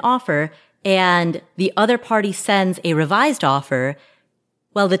send an offer and the other party sends a revised offer,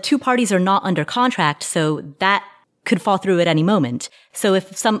 well, the 2 parties are not under contract, so that could fall through at any moment. So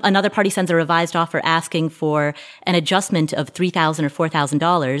if another party sends a revised offer asking for an adjustment of $3,000 or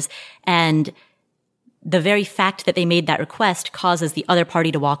 $4,000, and the very fact that they made that request causes the other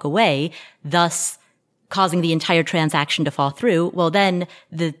party to walk away, thus causing the entire transaction to fall through, well, then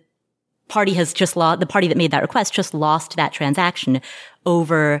the party that made that request just lost that transaction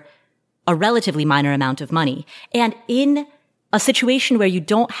over a relatively minor amount of money. And in a situation where you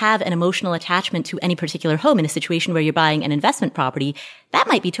don't have an emotional attachment to any particular home, in a situation where you're buying an investment property, that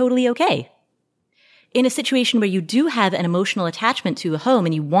might be totally okay. in a situation where you do have an emotional attachment to a home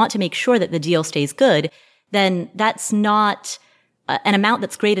and you want to make sure that the deal stays good, then that's not an amount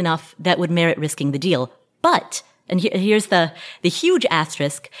that's great enough that would merit risking the deal. But, and here's the huge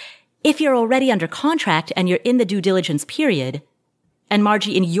asterisk, if you're already under contract and you're in the due diligence period, and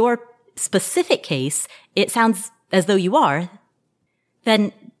Margie, in your specific case, it sounds as though you are,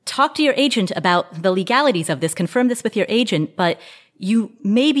 then talk to your agent about the legalities of this, confirm this with your agent, but you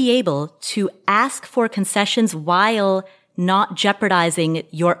may be able to ask for concessions while not jeopardizing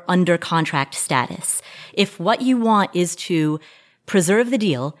your under contract status. If what you want is to preserve the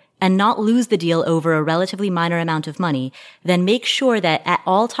deal and not lose the deal over a relatively minor amount of money, then make sure that at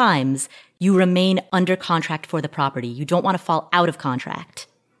all times you remain under contract for the property. You don't want to fall out of contract.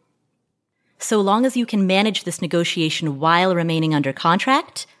 So long as you can manage this negotiation while remaining under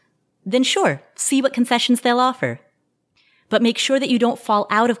contract, then sure, see what concessions they'll offer. But make sure that you don't fall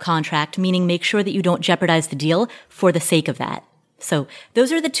out of contract, meaning make sure that you don't jeopardize the deal for the sake of that. So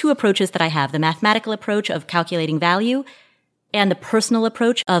those are the two approaches that I have, the mathematical approach of calculating value and the personal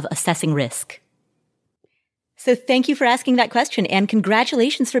approach of assessing risk. So thank you for asking that question, and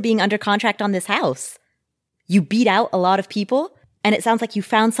congratulations for being under contract on this house. You beat out a lot of people, and it sounds like you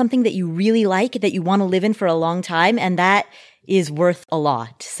found something that you really like, that you want to live in for a long time, and that is worth a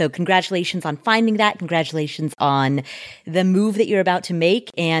lot. So congratulations on finding that. Congratulations on the move that you're about to make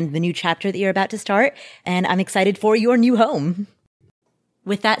and the new chapter that you're about to start. And I'm excited for your new home.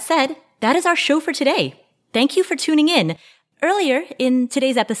 With that said, that is our show for today. Thank you for tuning in. Earlier in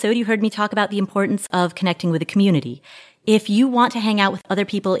today's episode, you heard me talk about the importance of connecting with a community. If you want to hang out with other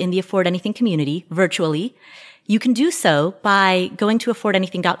people in the Afford Anything community virtually, you can do so by going to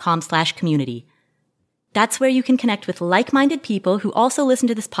affordanything.com/community. That's where you can connect with like-minded people who also listen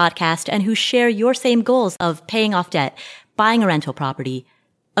to this podcast and who share your same goals of paying off debt, buying a rental property,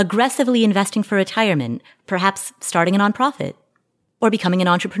 aggressively investing for retirement, perhaps starting a nonprofit, or becoming an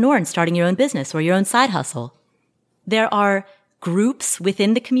entrepreneur and starting your own business or your own side hustle. There are groups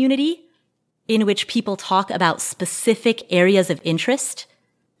within the community in which people talk about specific areas of interest.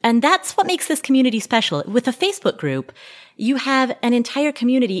 And that's what makes this community special. With a Facebook group, you have an entire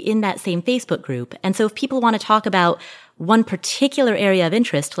community in that same Facebook group. And so if people want to talk about one particular area of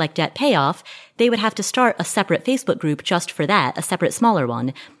interest, like debt payoff, they would have to start a separate Facebook group just for that, a separate smaller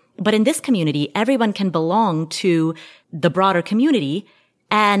one. But in this community, everyone can belong to the broader community.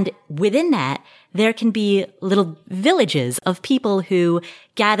 And within that, there can be little villages of people who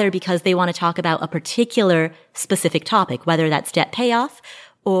gather because they want to talk about a particular specific topic, whether that's debt payoff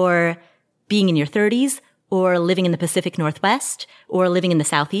or being in your 30s or living in the Pacific Northwest or living in the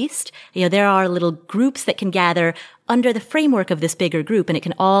Southeast. You know, there are little groups that can gather under the framework of this bigger group, and it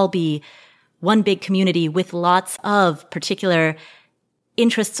can all be one big community with lots of particular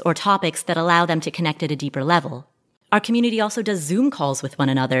interests or topics that allow them to connect at a deeper level. Our community also does Zoom calls with one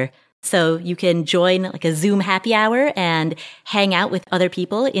another. So you can join like a Zoom happy hour and hang out with other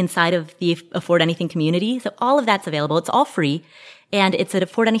people inside of the Afford Anything community. So all of that's available. It's all free. And it's at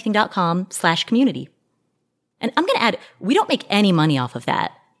affordanything.com/community. And I'm going to add, we don't make any money off of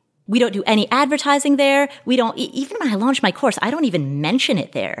that. We don't do any advertising there. We don't, even when I launch my course, I don't even mention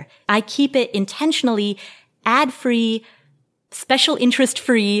it there. I keep it intentionally ad-free, special interest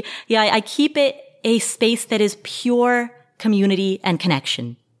free. Yeah, I keep it a space that is pure community and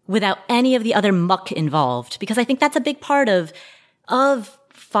connection without any of the other muck involved, because I think that's a big part of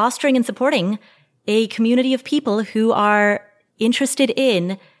fostering and supporting a community of people who are interested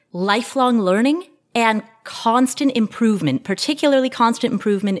in lifelong learning and constant improvement, particularly constant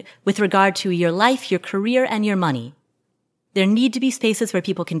improvement with regard to your life, your career, and your money. There need to be spaces where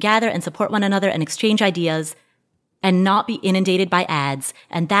people can gather and support one another and exchange ideas and not be inundated by ads.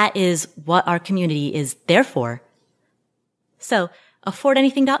 And that is what our community is there for. So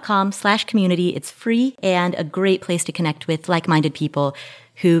affordanything.com/community. It's free and a great place to connect with like-minded people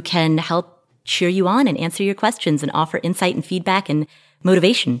who can help cheer you on and answer your questions and offer insight and feedback and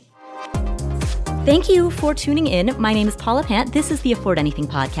motivation. Thank you for tuning in. My name is Paula Pant. This is the Afford Anything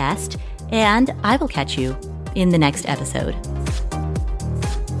podcast, and I will catch you in the next episode.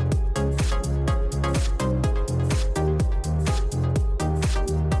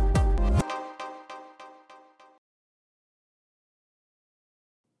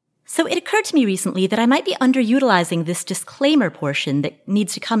 So it occurred to me recently that I might be underutilizing this disclaimer portion that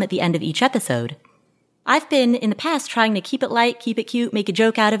needs to come at the end of each episode. I've been in the past trying to keep it light, keep it cute, make a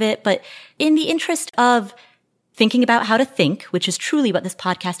joke out of it, but in the interest of thinking about how to think, which is truly what this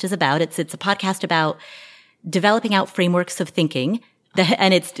podcast is about. It's a podcast about developing out frameworks of thinking,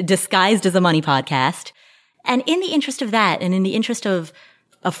 and it's disguised as a money podcast. And in the interest of that, and in the interest of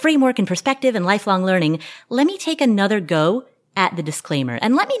a framework and perspective and lifelong learning, let me take another go at the disclaimer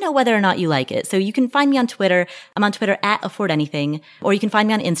and let me know whether or not you like it. So you can find me on Twitter. I'm on Twitter at AffordAnything, or you can find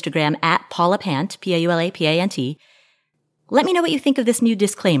me on Instagram at Paula Pant, Paulapant. Let me know what you think of this new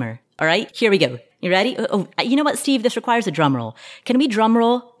disclaimer. All right, here we go. You ready? Oh, you know what, Steve? This requires a drum roll. Can we drum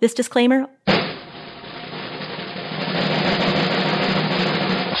roll this disclaimer?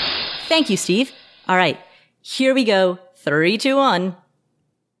 Thank you, Steve. All right, here we go. 3, 2, 1.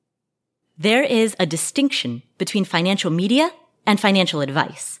 There is a distinction between financial media and financial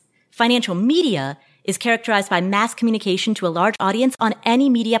advice. Financial media is characterized by mass communication to a large audience on any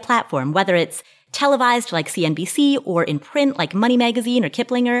media platform, whether it's televised like CNBC or in print like Money Magazine or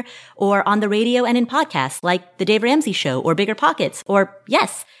Kiplinger, or on the radio and in podcasts like The Dave Ramsey Show or Bigger Pockets, or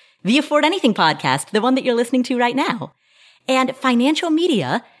yes, the Afford Anything podcast, the one that you're listening to right now. And financial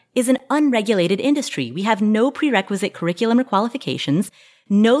media is an unregulated industry. We have no prerequisite curriculum or qualifications,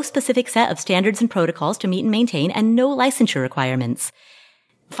 no specific set of standards and protocols to meet and maintain, and no licensure requirements.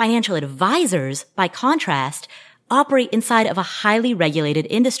 Financial advisors, by contrast, operate inside of a highly regulated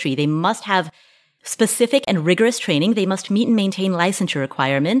industry. They must have specific and rigorous training. They must meet and maintain licensure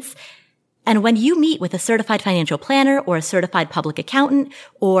requirements. And when you meet with a certified financial planner or a certified public accountant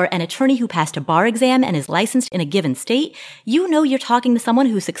or an attorney who passed a bar exam and is licensed in a given state, you know you're talking to someone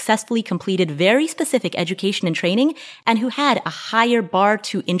who successfully completed very specific education and training and who had a higher bar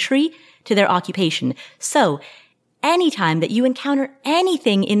to entry to their occupation. So anytime that you encounter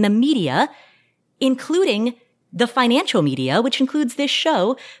anything in the media, including the financial media, which includes this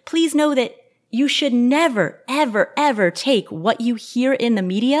show, please know that you should never, ever, ever take what you hear in the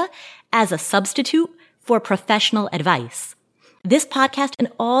media as a substitute for professional advice. This podcast and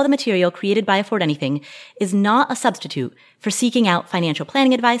all the material created by Afford Anything is not a substitute for seeking out financial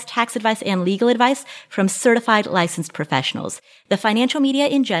planning advice, tax advice, and legal advice from certified licensed professionals. The financial media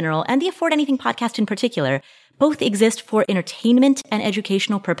in general and the Afford Anything podcast in particular both exist for entertainment and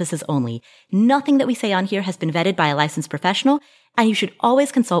educational purposes only. Nothing that we say on here has been vetted by a licensed professional, and you should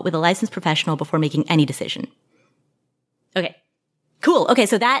always consult with a licensed professional before making any decision. Okay, cool. Okay,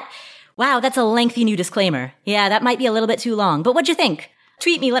 so wow, that's a lengthy new disclaimer. Yeah, that might be a little bit too long, but what'd you think?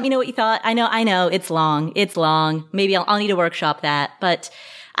 Tweet me, let me know what you thought. I know, it's long. Maybe I'll need to workshop that, but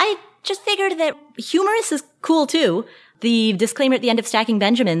I just figured that humorous is cool too. The disclaimer at the end of Stacking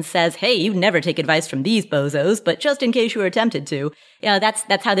Benjamins says, hey, you never take advice from these bozos, but just in case you were tempted to. You know,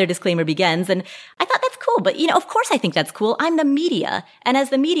 that's how their disclaimer begins. And I thought that's cool, but of course I think that's cool. I'm the media. And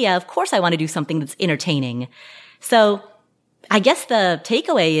as the media, of course I want to do something that's entertaining. So I guess the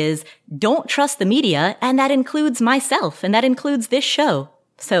takeaway is don't trust the media. And that includes myself. And that includes this show.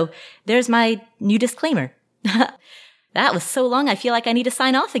 So there's my new disclaimer. That was so long, I feel like I need to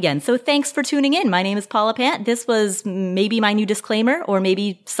sign off again. So thanks for tuning in. My name is Paula Pant. This was maybe my new disclaimer, or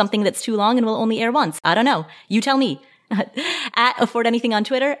maybe something that's too long and will only air once. I don't know. You tell me. At Afford Anything on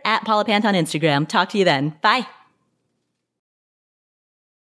Twitter, at Paula Pant on Instagram. Talk to you then. Bye.